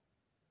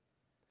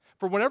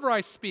 "For whenever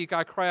I speak,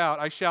 I cry out,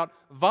 I shout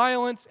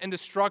violence and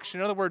destruction."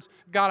 In other words,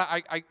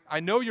 God, I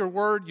know your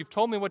word. You've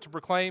told me what to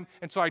proclaim.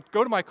 And so I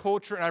go to my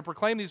culture and I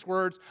proclaim these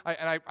words.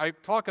 I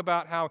talk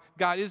about how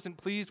God isn't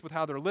pleased with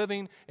how they're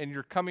living and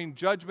your coming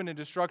judgment and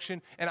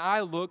destruction. And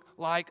I look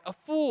like a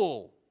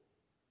fool.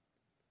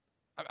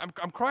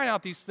 I'm crying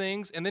out these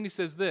things, and then he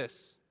says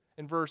this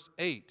in verse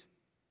 8.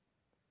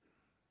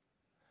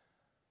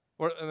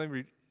 Or, let me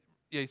read.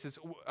 Yeah, he says,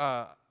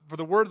 for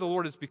the word of the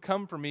Lord has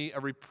become for me a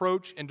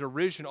reproach and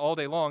derision all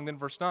day long. Then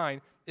verse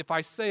 9, if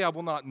I say I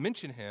will not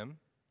mention him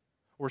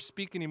or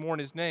speak any more in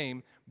his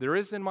name, there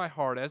is in my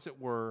heart, as it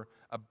were,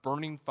 a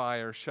burning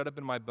fire shut up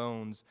in my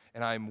bones,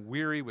 and I am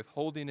weary with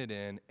holding it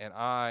in, and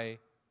I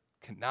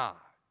cannot.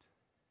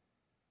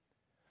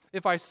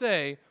 If I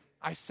say,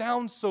 I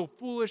sound so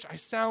foolish, I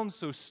sound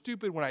so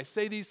stupid when I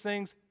say these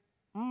things,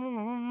 it's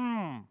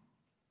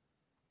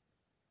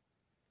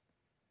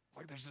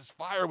like there's this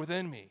fire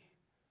within me,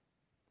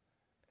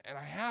 and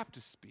I have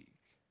to speak.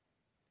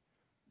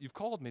 You've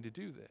called me to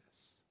do this.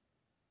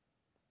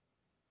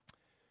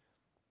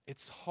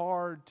 It's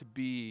hard to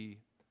be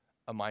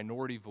a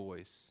minority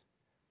voice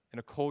in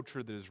a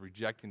culture that is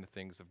rejecting the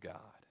things of God.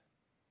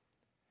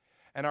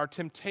 And our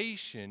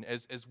temptation,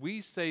 as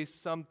we say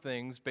some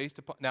things based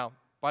upon... Now,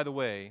 by the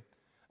way,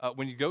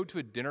 when you go to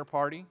a dinner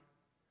party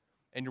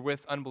and you're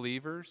with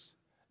unbelievers,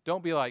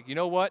 don't be like, you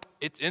know what?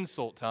 It's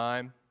insult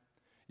time.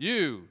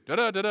 You,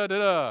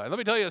 da-da-da-da-da-da. And let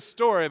me tell you a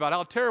story about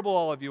how terrible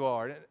all of you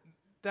are.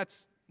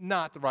 That's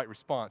not the right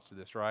response to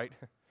this, right?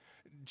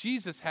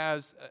 Jesus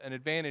has an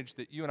advantage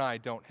that you and I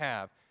don't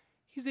have.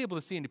 He's able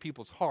to see into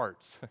people's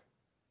hearts.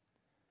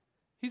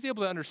 He's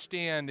able to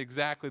understand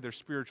exactly their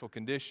spiritual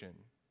condition.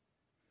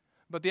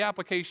 But the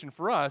application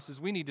for us is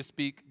we need to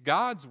speak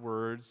God's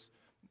words,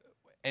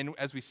 and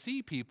as we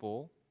see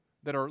people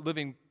that are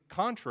living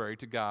contrary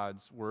to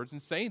God's words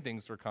and saying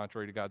things that are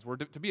contrary to God's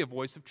word, to be a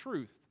voice of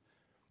truth.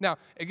 Now,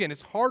 again,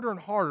 it's harder and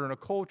harder in a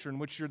culture in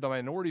which you're the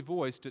minority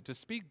voice to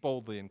speak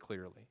boldly and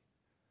clearly.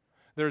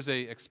 There's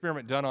an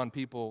experiment done on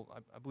people,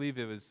 I believe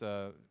it was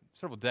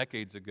several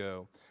decades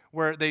ago,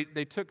 where they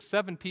took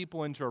 7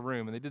 people into a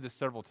room, and they did this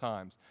several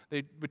times.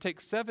 They would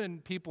take 7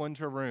 people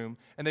into a room,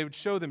 and they would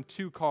show them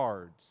 2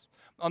 cards.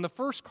 On the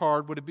first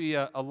card would be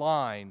a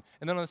line,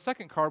 and then on the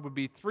second card would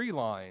be 3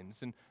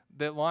 lines, and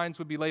the lines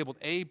would be labeled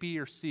A, B,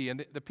 or C,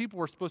 and the people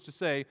were supposed to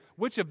say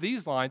which of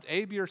these lines,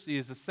 A, B, or C,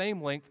 is the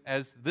same length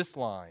as this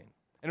line.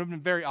 And it would have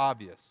been very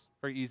obvious,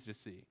 very easy to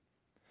see.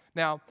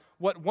 Now,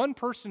 what one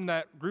person in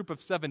that group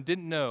of 7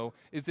 didn't know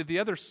is that the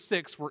other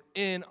 6 were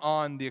in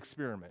on the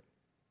experiment.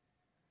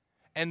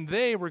 And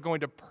they were going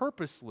to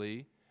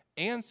purposely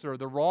answer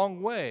the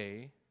wrong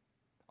way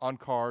on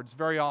cards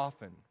very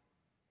often.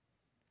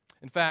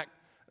 In fact,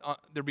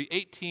 there'd be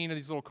 18 of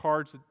these little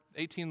cards,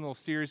 18 little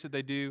series that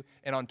they do,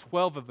 and on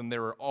 12 of them, they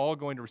were all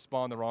going to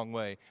respond the wrong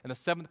way. And the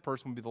 7th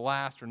person would be the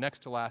last or next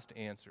to last to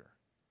answer.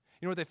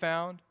 You know what they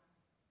found?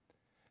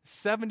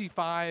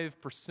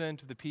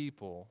 75% of the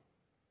people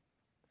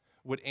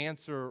would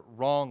answer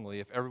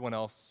wrongly if everyone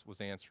else was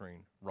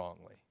answering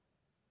wrongly.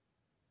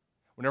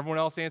 When everyone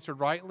else answered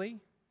rightly,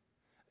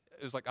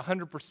 it was like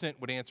 100%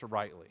 would answer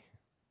rightly.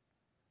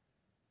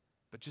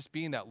 But just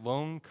being that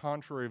lone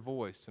contrary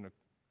voice in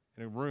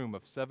a room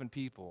of 7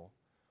 people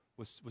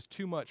was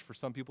too much for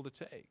some people to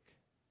take.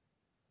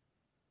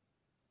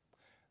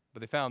 But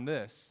they found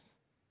this: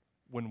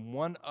 when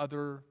one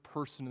other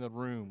person in the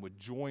room would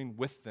join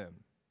with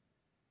them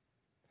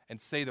and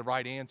say the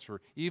right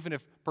answer, even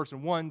if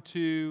person 1,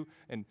 2,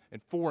 and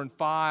 4, and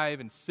 5,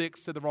 and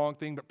 6 said the wrong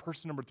thing, but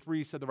person number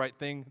 3 said the right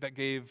thing, that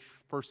gave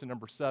person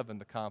number 7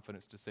 the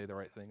confidence to say the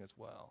right thing as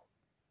well.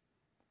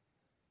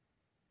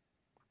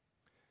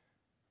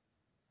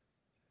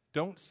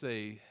 Don't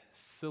say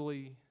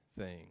silly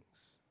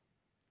things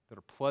that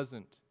are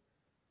pleasant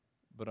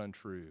but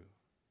untrue,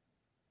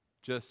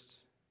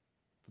 just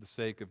for the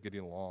sake of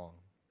getting along.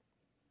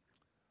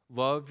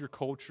 Love your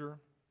culture.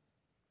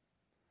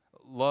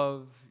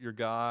 Love your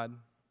God,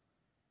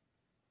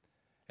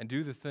 and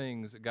do the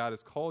things that God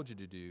has called you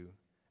to do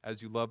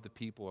as you love the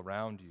people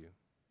around you,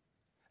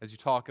 as you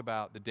talk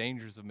about the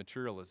dangers of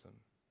materialism,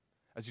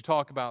 as you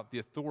talk about the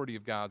authority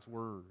of God's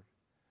word,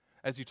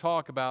 as you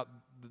talk about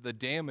the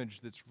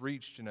damage that's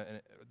reached,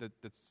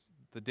 that's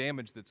the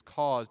damage that's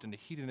caused in a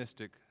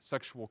hedonistic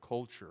sexual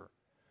culture.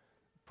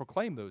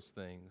 Proclaim those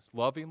things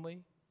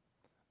lovingly,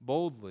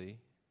 boldly,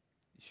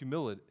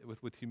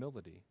 with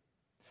humility.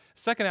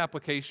 Second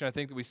application I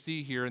think that we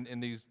see here in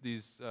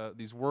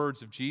these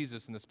words of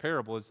Jesus in this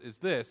parable is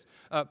this.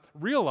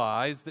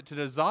 Realize that to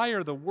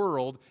desire the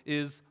world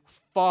is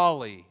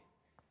folly.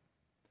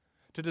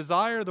 To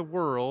desire the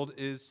world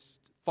is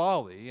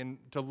folly, and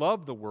to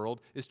love the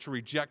world is to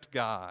reject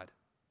God.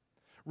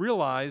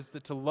 Realize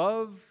that to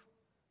love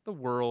the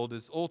world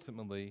is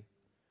ultimately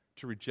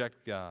to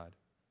reject God.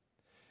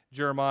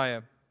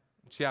 Jeremiah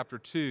chapter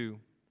 2,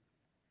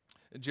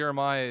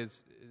 Jeremiah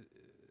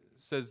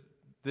says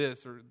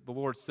this, or the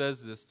Lord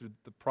says this through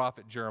the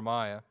prophet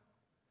Jeremiah.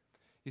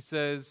 He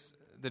says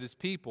that his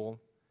people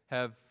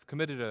have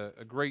committed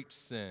a great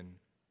sin.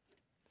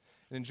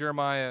 And in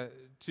Jeremiah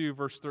 2,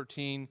 verse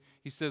 13,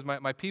 he says,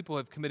 My people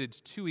have committed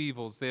 2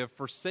 evils. They have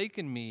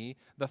forsaken me,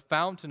 the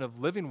fountain of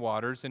living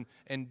waters,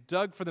 and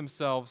dug for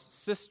themselves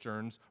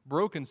cisterns,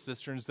 broken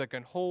cisterns that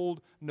can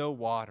hold no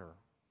water.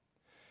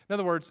 In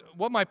other words,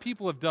 what my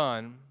people have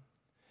done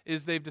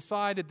is they've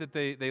decided that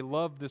they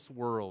love this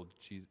world,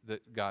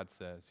 that God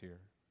says here.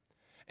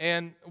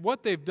 And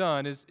what they've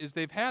done is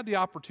they've had the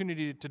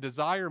opportunity to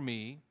desire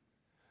me,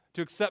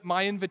 to accept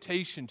my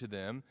invitation to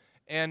them,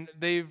 and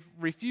they've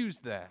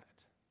refused that.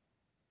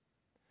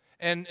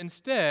 And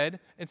instead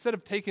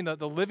of taking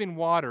the living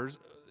waters,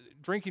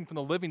 drinking from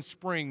the living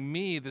spring,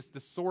 me, this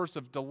source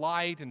of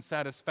delight and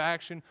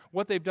satisfaction,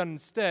 what they've done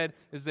instead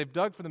is they've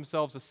dug for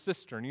themselves a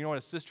cistern. You know what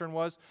a cistern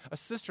was? A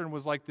cistern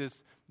was like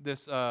this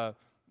kind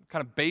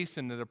of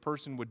basin that a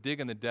person would dig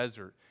in the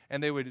desert.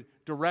 And they would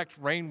direct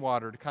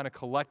rainwater to kind of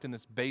collect in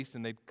this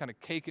basin. They'd kind of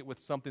cake it with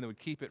something that would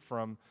keep it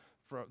from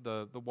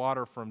the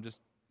water from just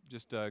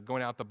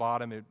going out the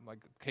bottom. It like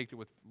caked it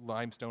with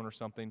limestone or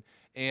something.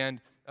 And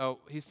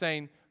he's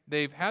saying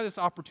they've had this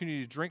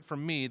opportunity to drink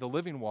from me, the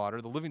living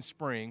water, the living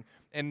spring,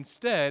 and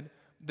instead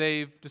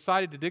they've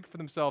decided to dig for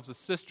themselves a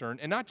cistern,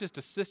 and not just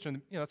a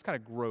cistern, that's kind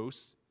of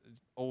gross,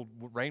 old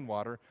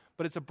rainwater,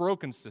 but it's a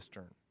broken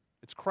cistern.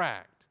 It's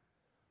cracked.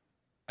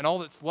 And all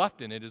that's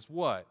left in it is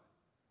what?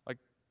 Like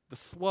the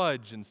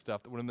sludge and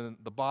stuff that would have been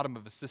at the bottom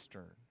of a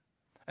cistern.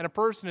 And a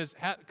person has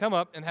come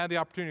up and had the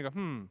opportunity to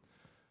go,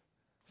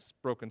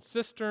 broken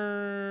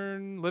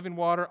cistern, living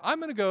water, I'm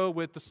going to go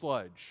with the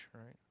sludge,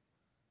 right?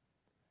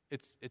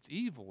 It's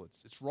evil,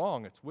 it's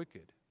wrong, it's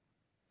wicked.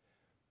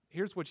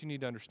 Here's what you need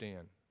to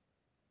understand.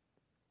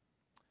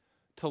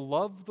 To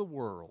love the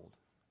world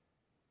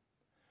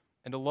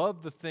and to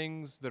love the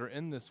things that are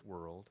in this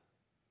world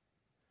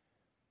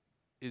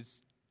is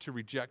to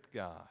reject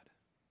God.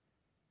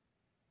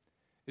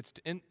 It's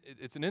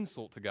an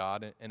insult to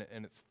God,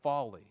 and it's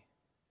folly.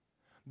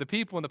 The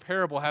people in the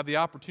parable have the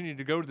opportunity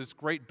to go to this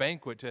great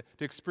banquet, to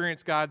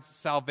experience God's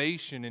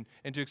salvation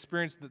and to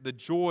experience the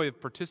joy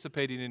of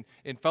participating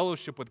in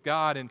fellowship with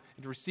God and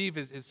to receive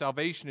His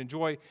salvation and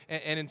joy.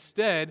 And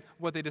instead,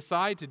 what they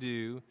decide to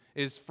do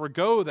is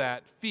forgo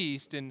that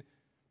feast and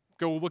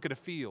go look at a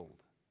field.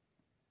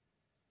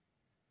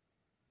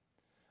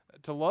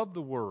 To love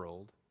the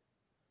world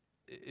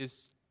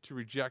is to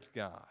reject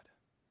God.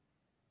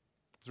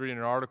 I was reading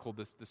an article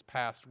this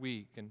past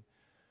week, and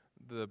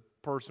the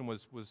person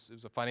was it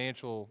was a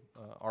financial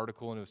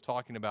article, and it was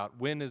talking about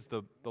when is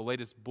the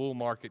latest bull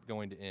market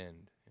going to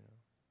end.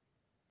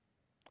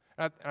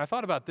 And I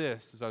thought about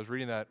this as I was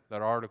reading that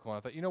article, and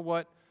I thought, you know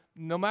what?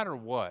 No matter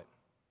what,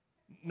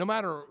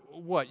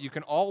 you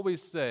can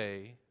always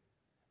say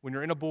when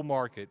you're in a bull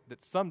market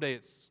that someday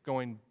it's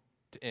going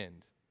to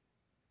end.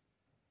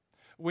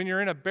 When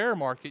you're in a bear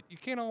market, you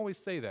can't always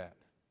say that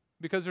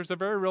because there's a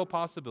very real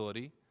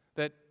possibility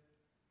that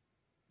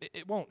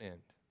it won't end.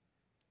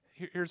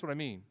 Here's what I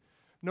mean.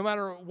 No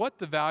matter what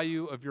the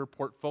value of your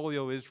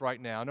portfolio is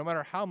right now, no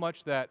matter how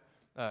much that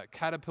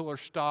Caterpillar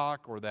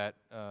stock or that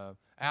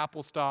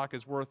Apple stock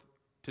is worth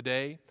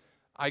today,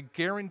 I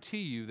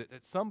guarantee you that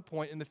at some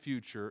point in the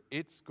future,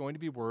 it's going to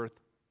be worth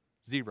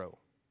zero.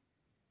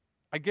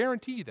 I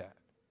guarantee you that.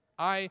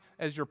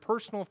 As your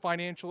personal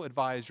financial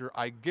advisor,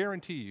 I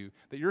guarantee you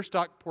that your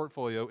stock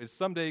portfolio is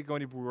someday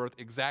going to be worth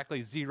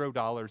exactly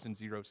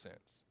 $0.00.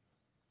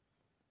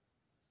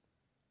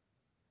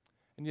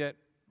 And yet,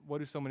 what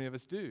do so many of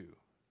us do?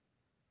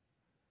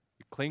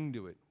 We cling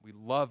to it, we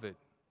love it,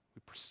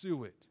 we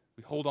pursue it,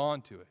 we hold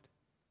on to it.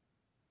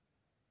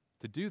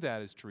 To do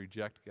that is to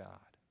reject God.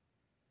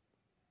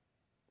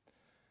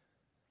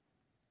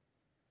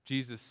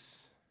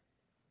 Jesus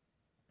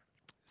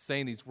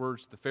saying these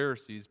words to the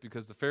Pharisees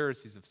because the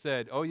Pharisees have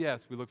said, oh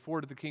yes, we look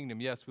forward to the kingdom.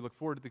 Yes, we look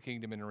forward to the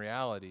kingdom. In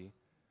reality,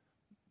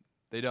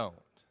 they don't.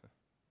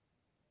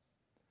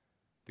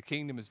 The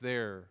kingdom is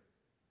there,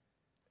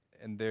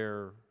 and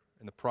they're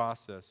in the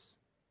process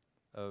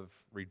of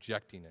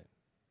rejecting it.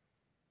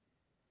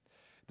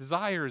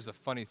 Desire is a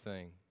funny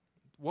thing.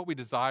 What we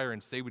desire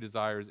and say we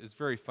desire is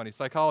very funny.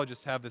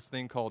 Psychologists have this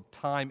thing called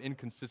time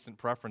inconsistent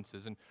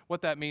preferences, and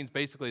what that means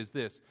basically is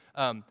this.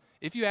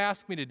 If you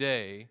ask me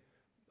today,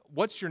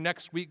 what's your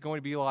next week going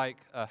to be like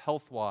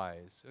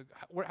health-wise?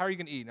 How are you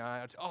going to eat?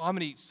 I'm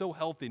going to eat so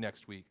healthy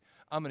next week.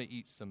 I'm going to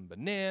eat some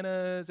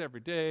bananas every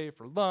day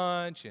for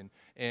lunch,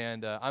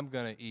 and I'm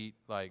going to eat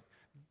like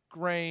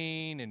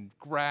grain and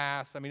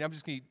grass. I'm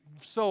just going to eat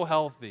so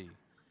healthy.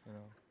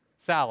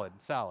 Salad.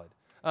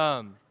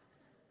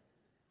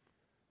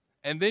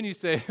 And then you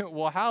say,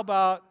 well, how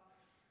about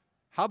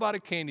a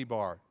candy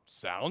bar?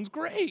 Sounds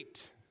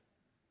great.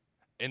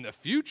 In the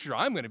future,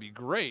 I'm going to be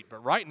great,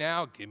 but right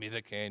now, give me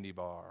the candy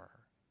bar.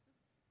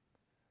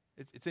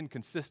 It's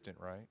inconsistent,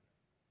 right?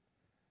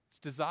 It's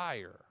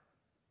desire.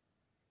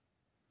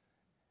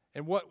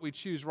 And what we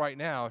choose right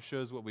now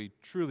shows what we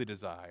truly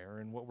desire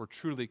and what we're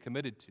truly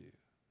committed to.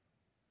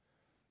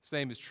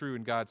 Same is true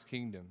in God's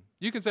kingdom.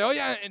 You can say, oh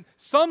yeah, and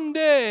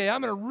someday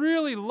I'm going to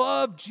really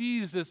love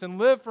Jesus and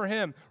live for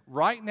Him.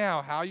 Right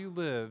now, how you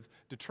live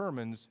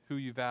determines who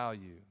you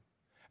value.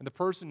 And the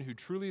person who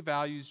truly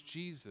values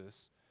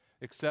Jesus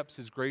accepts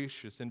His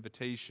gracious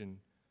invitation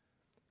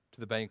to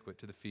the banquet,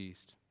 to the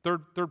feast.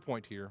 Third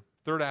point here,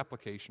 third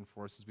application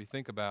for us as we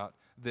think about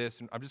this,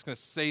 and I'm just going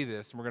to say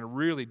this, and we're going to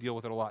really deal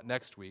with it a lot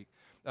next week.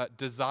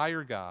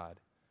 Desire God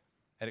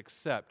and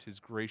accept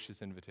his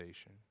gracious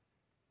invitation.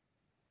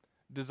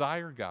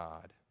 Desire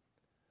God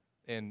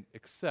and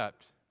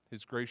accept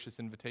his gracious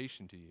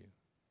invitation to you.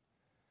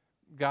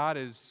 God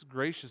has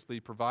graciously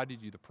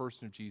provided you the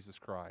person of Jesus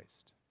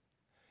Christ.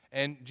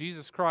 And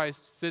Jesus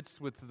Christ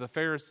sits with the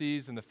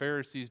Pharisees, and the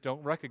Pharisees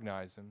don't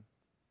recognize him.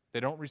 They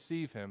don't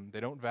receive him. They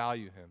don't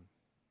value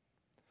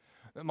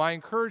him. My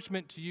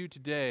encouragement to you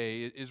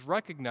today is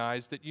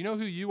recognize that you know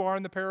who you are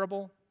in the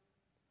parable?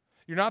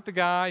 You're not the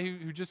guy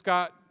who just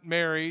got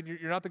married.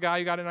 You're not the guy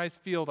who got a nice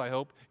field, I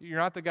hope. You're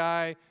not the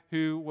guy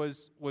who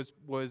was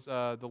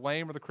the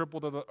lame or the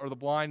crippled or the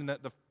blind in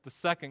the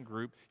second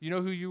group. You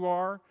know who you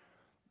are?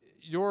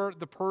 You're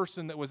the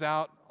person that was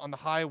out on the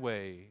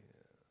highway.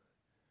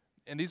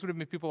 And these would have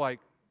been people like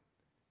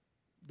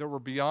that were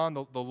beyond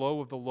the low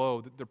of the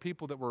low. They're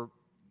people that were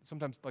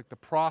sometimes like the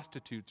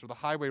prostitutes or the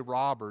highway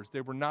robbers.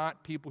 They were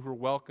not people who were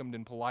welcomed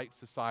in polite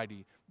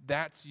society.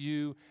 That's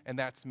you and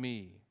that's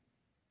me.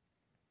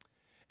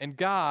 And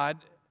God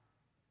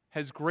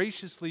has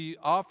graciously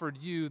offered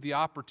you the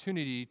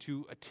opportunity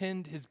to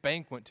attend his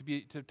banquet,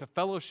 to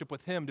fellowship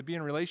with him, to be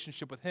in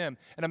relationship with him.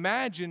 And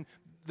imagine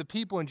the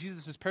people in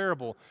Jesus'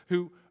 parable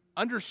who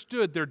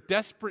understood their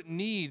desperate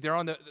need.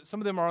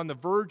 Some of them are on the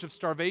verge of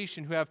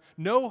starvation, who have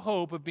no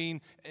hope of being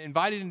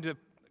invited into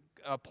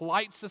a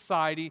polite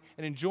society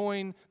and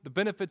enjoying the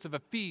benefits of a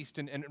feast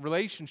and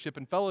relationship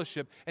and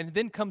fellowship. And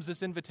then comes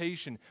this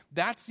invitation.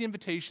 That's the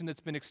invitation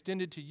that's been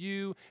extended to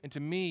you and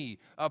to me.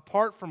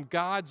 Apart from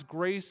God's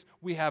grace,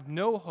 we have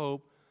no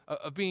hope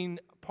of being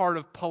part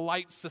of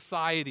polite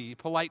society,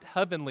 polite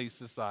heavenly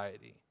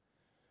society.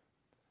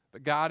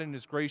 But God in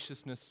his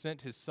graciousness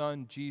sent his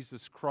Son,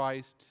 Jesus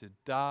Christ, to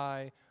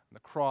die on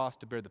the cross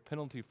to bear the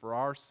penalty for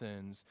our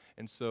sins.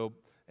 And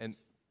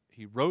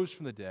he rose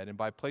from the dead, and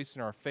by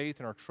placing our faith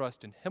and our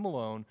trust in him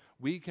alone,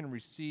 we can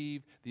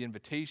receive the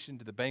invitation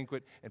to the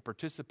banquet and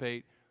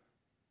participate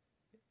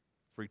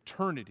for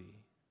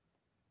eternity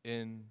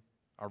in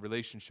our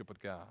relationship with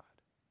God.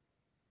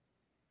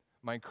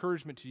 My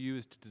encouragement to you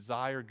is to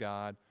desire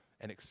God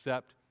and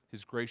accept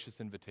his gracious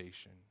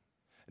invitation.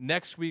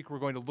 Next week, we're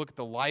going to look at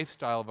the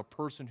lifestyle of a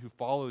person who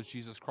follows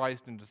Jesus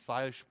Christ in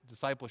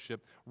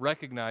discipleship,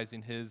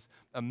 recognizing his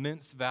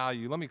immense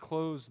value. Let me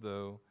close,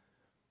 though,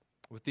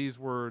 with these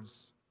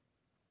words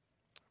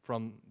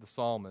from the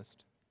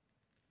psalmist.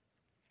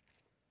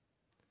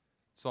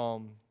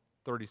 Psalm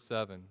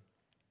 37.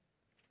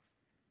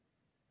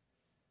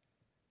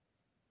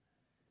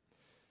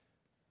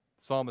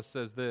 The psalmist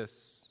says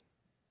this: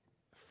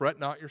 "Fret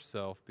not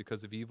yourself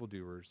because of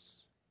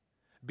evildoers.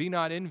 Be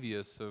not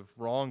envious of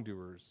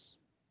wrongdoers.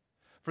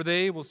 For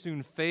they will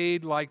soon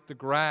fade like the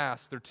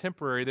grass. They're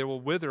temporary. They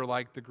will wither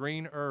like the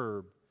green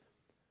herb.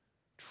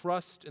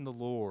 Trust in the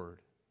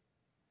Lord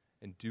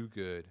and do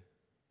good.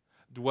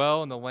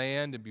 Dwell in the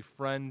land and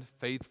befriend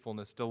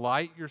faithfulness.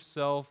 Delight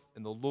yourself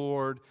in the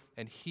Lord,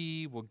 and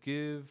he will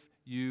give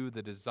you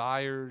the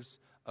desires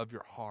of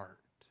your heart."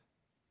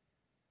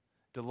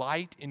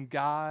 Delight in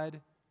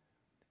God,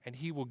 and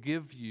he will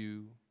give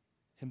you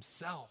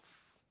himself.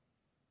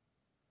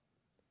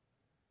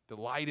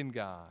 Delight in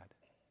God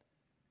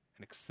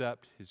and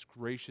accept his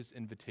gracious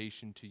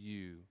invitation to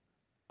you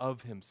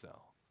of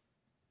himself.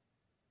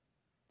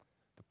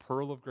 The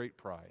pearl of great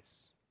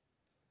price,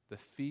 the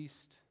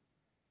feast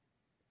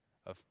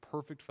of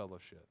perfect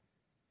fellowship,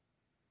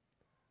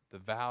 the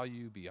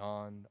value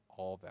beyond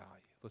all value.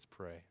 Let's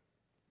pray.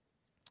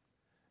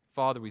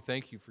 Father, we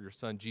thank you for your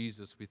Son,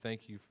 Jesus. We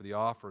thank you for the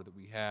offer that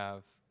we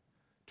have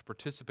to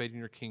participate in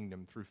your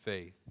kingdom through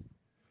faith.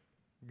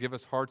 Give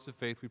us hearts of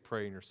faith, we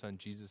pray, in your Son,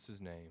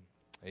 Jesus' name.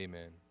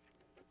 Amen.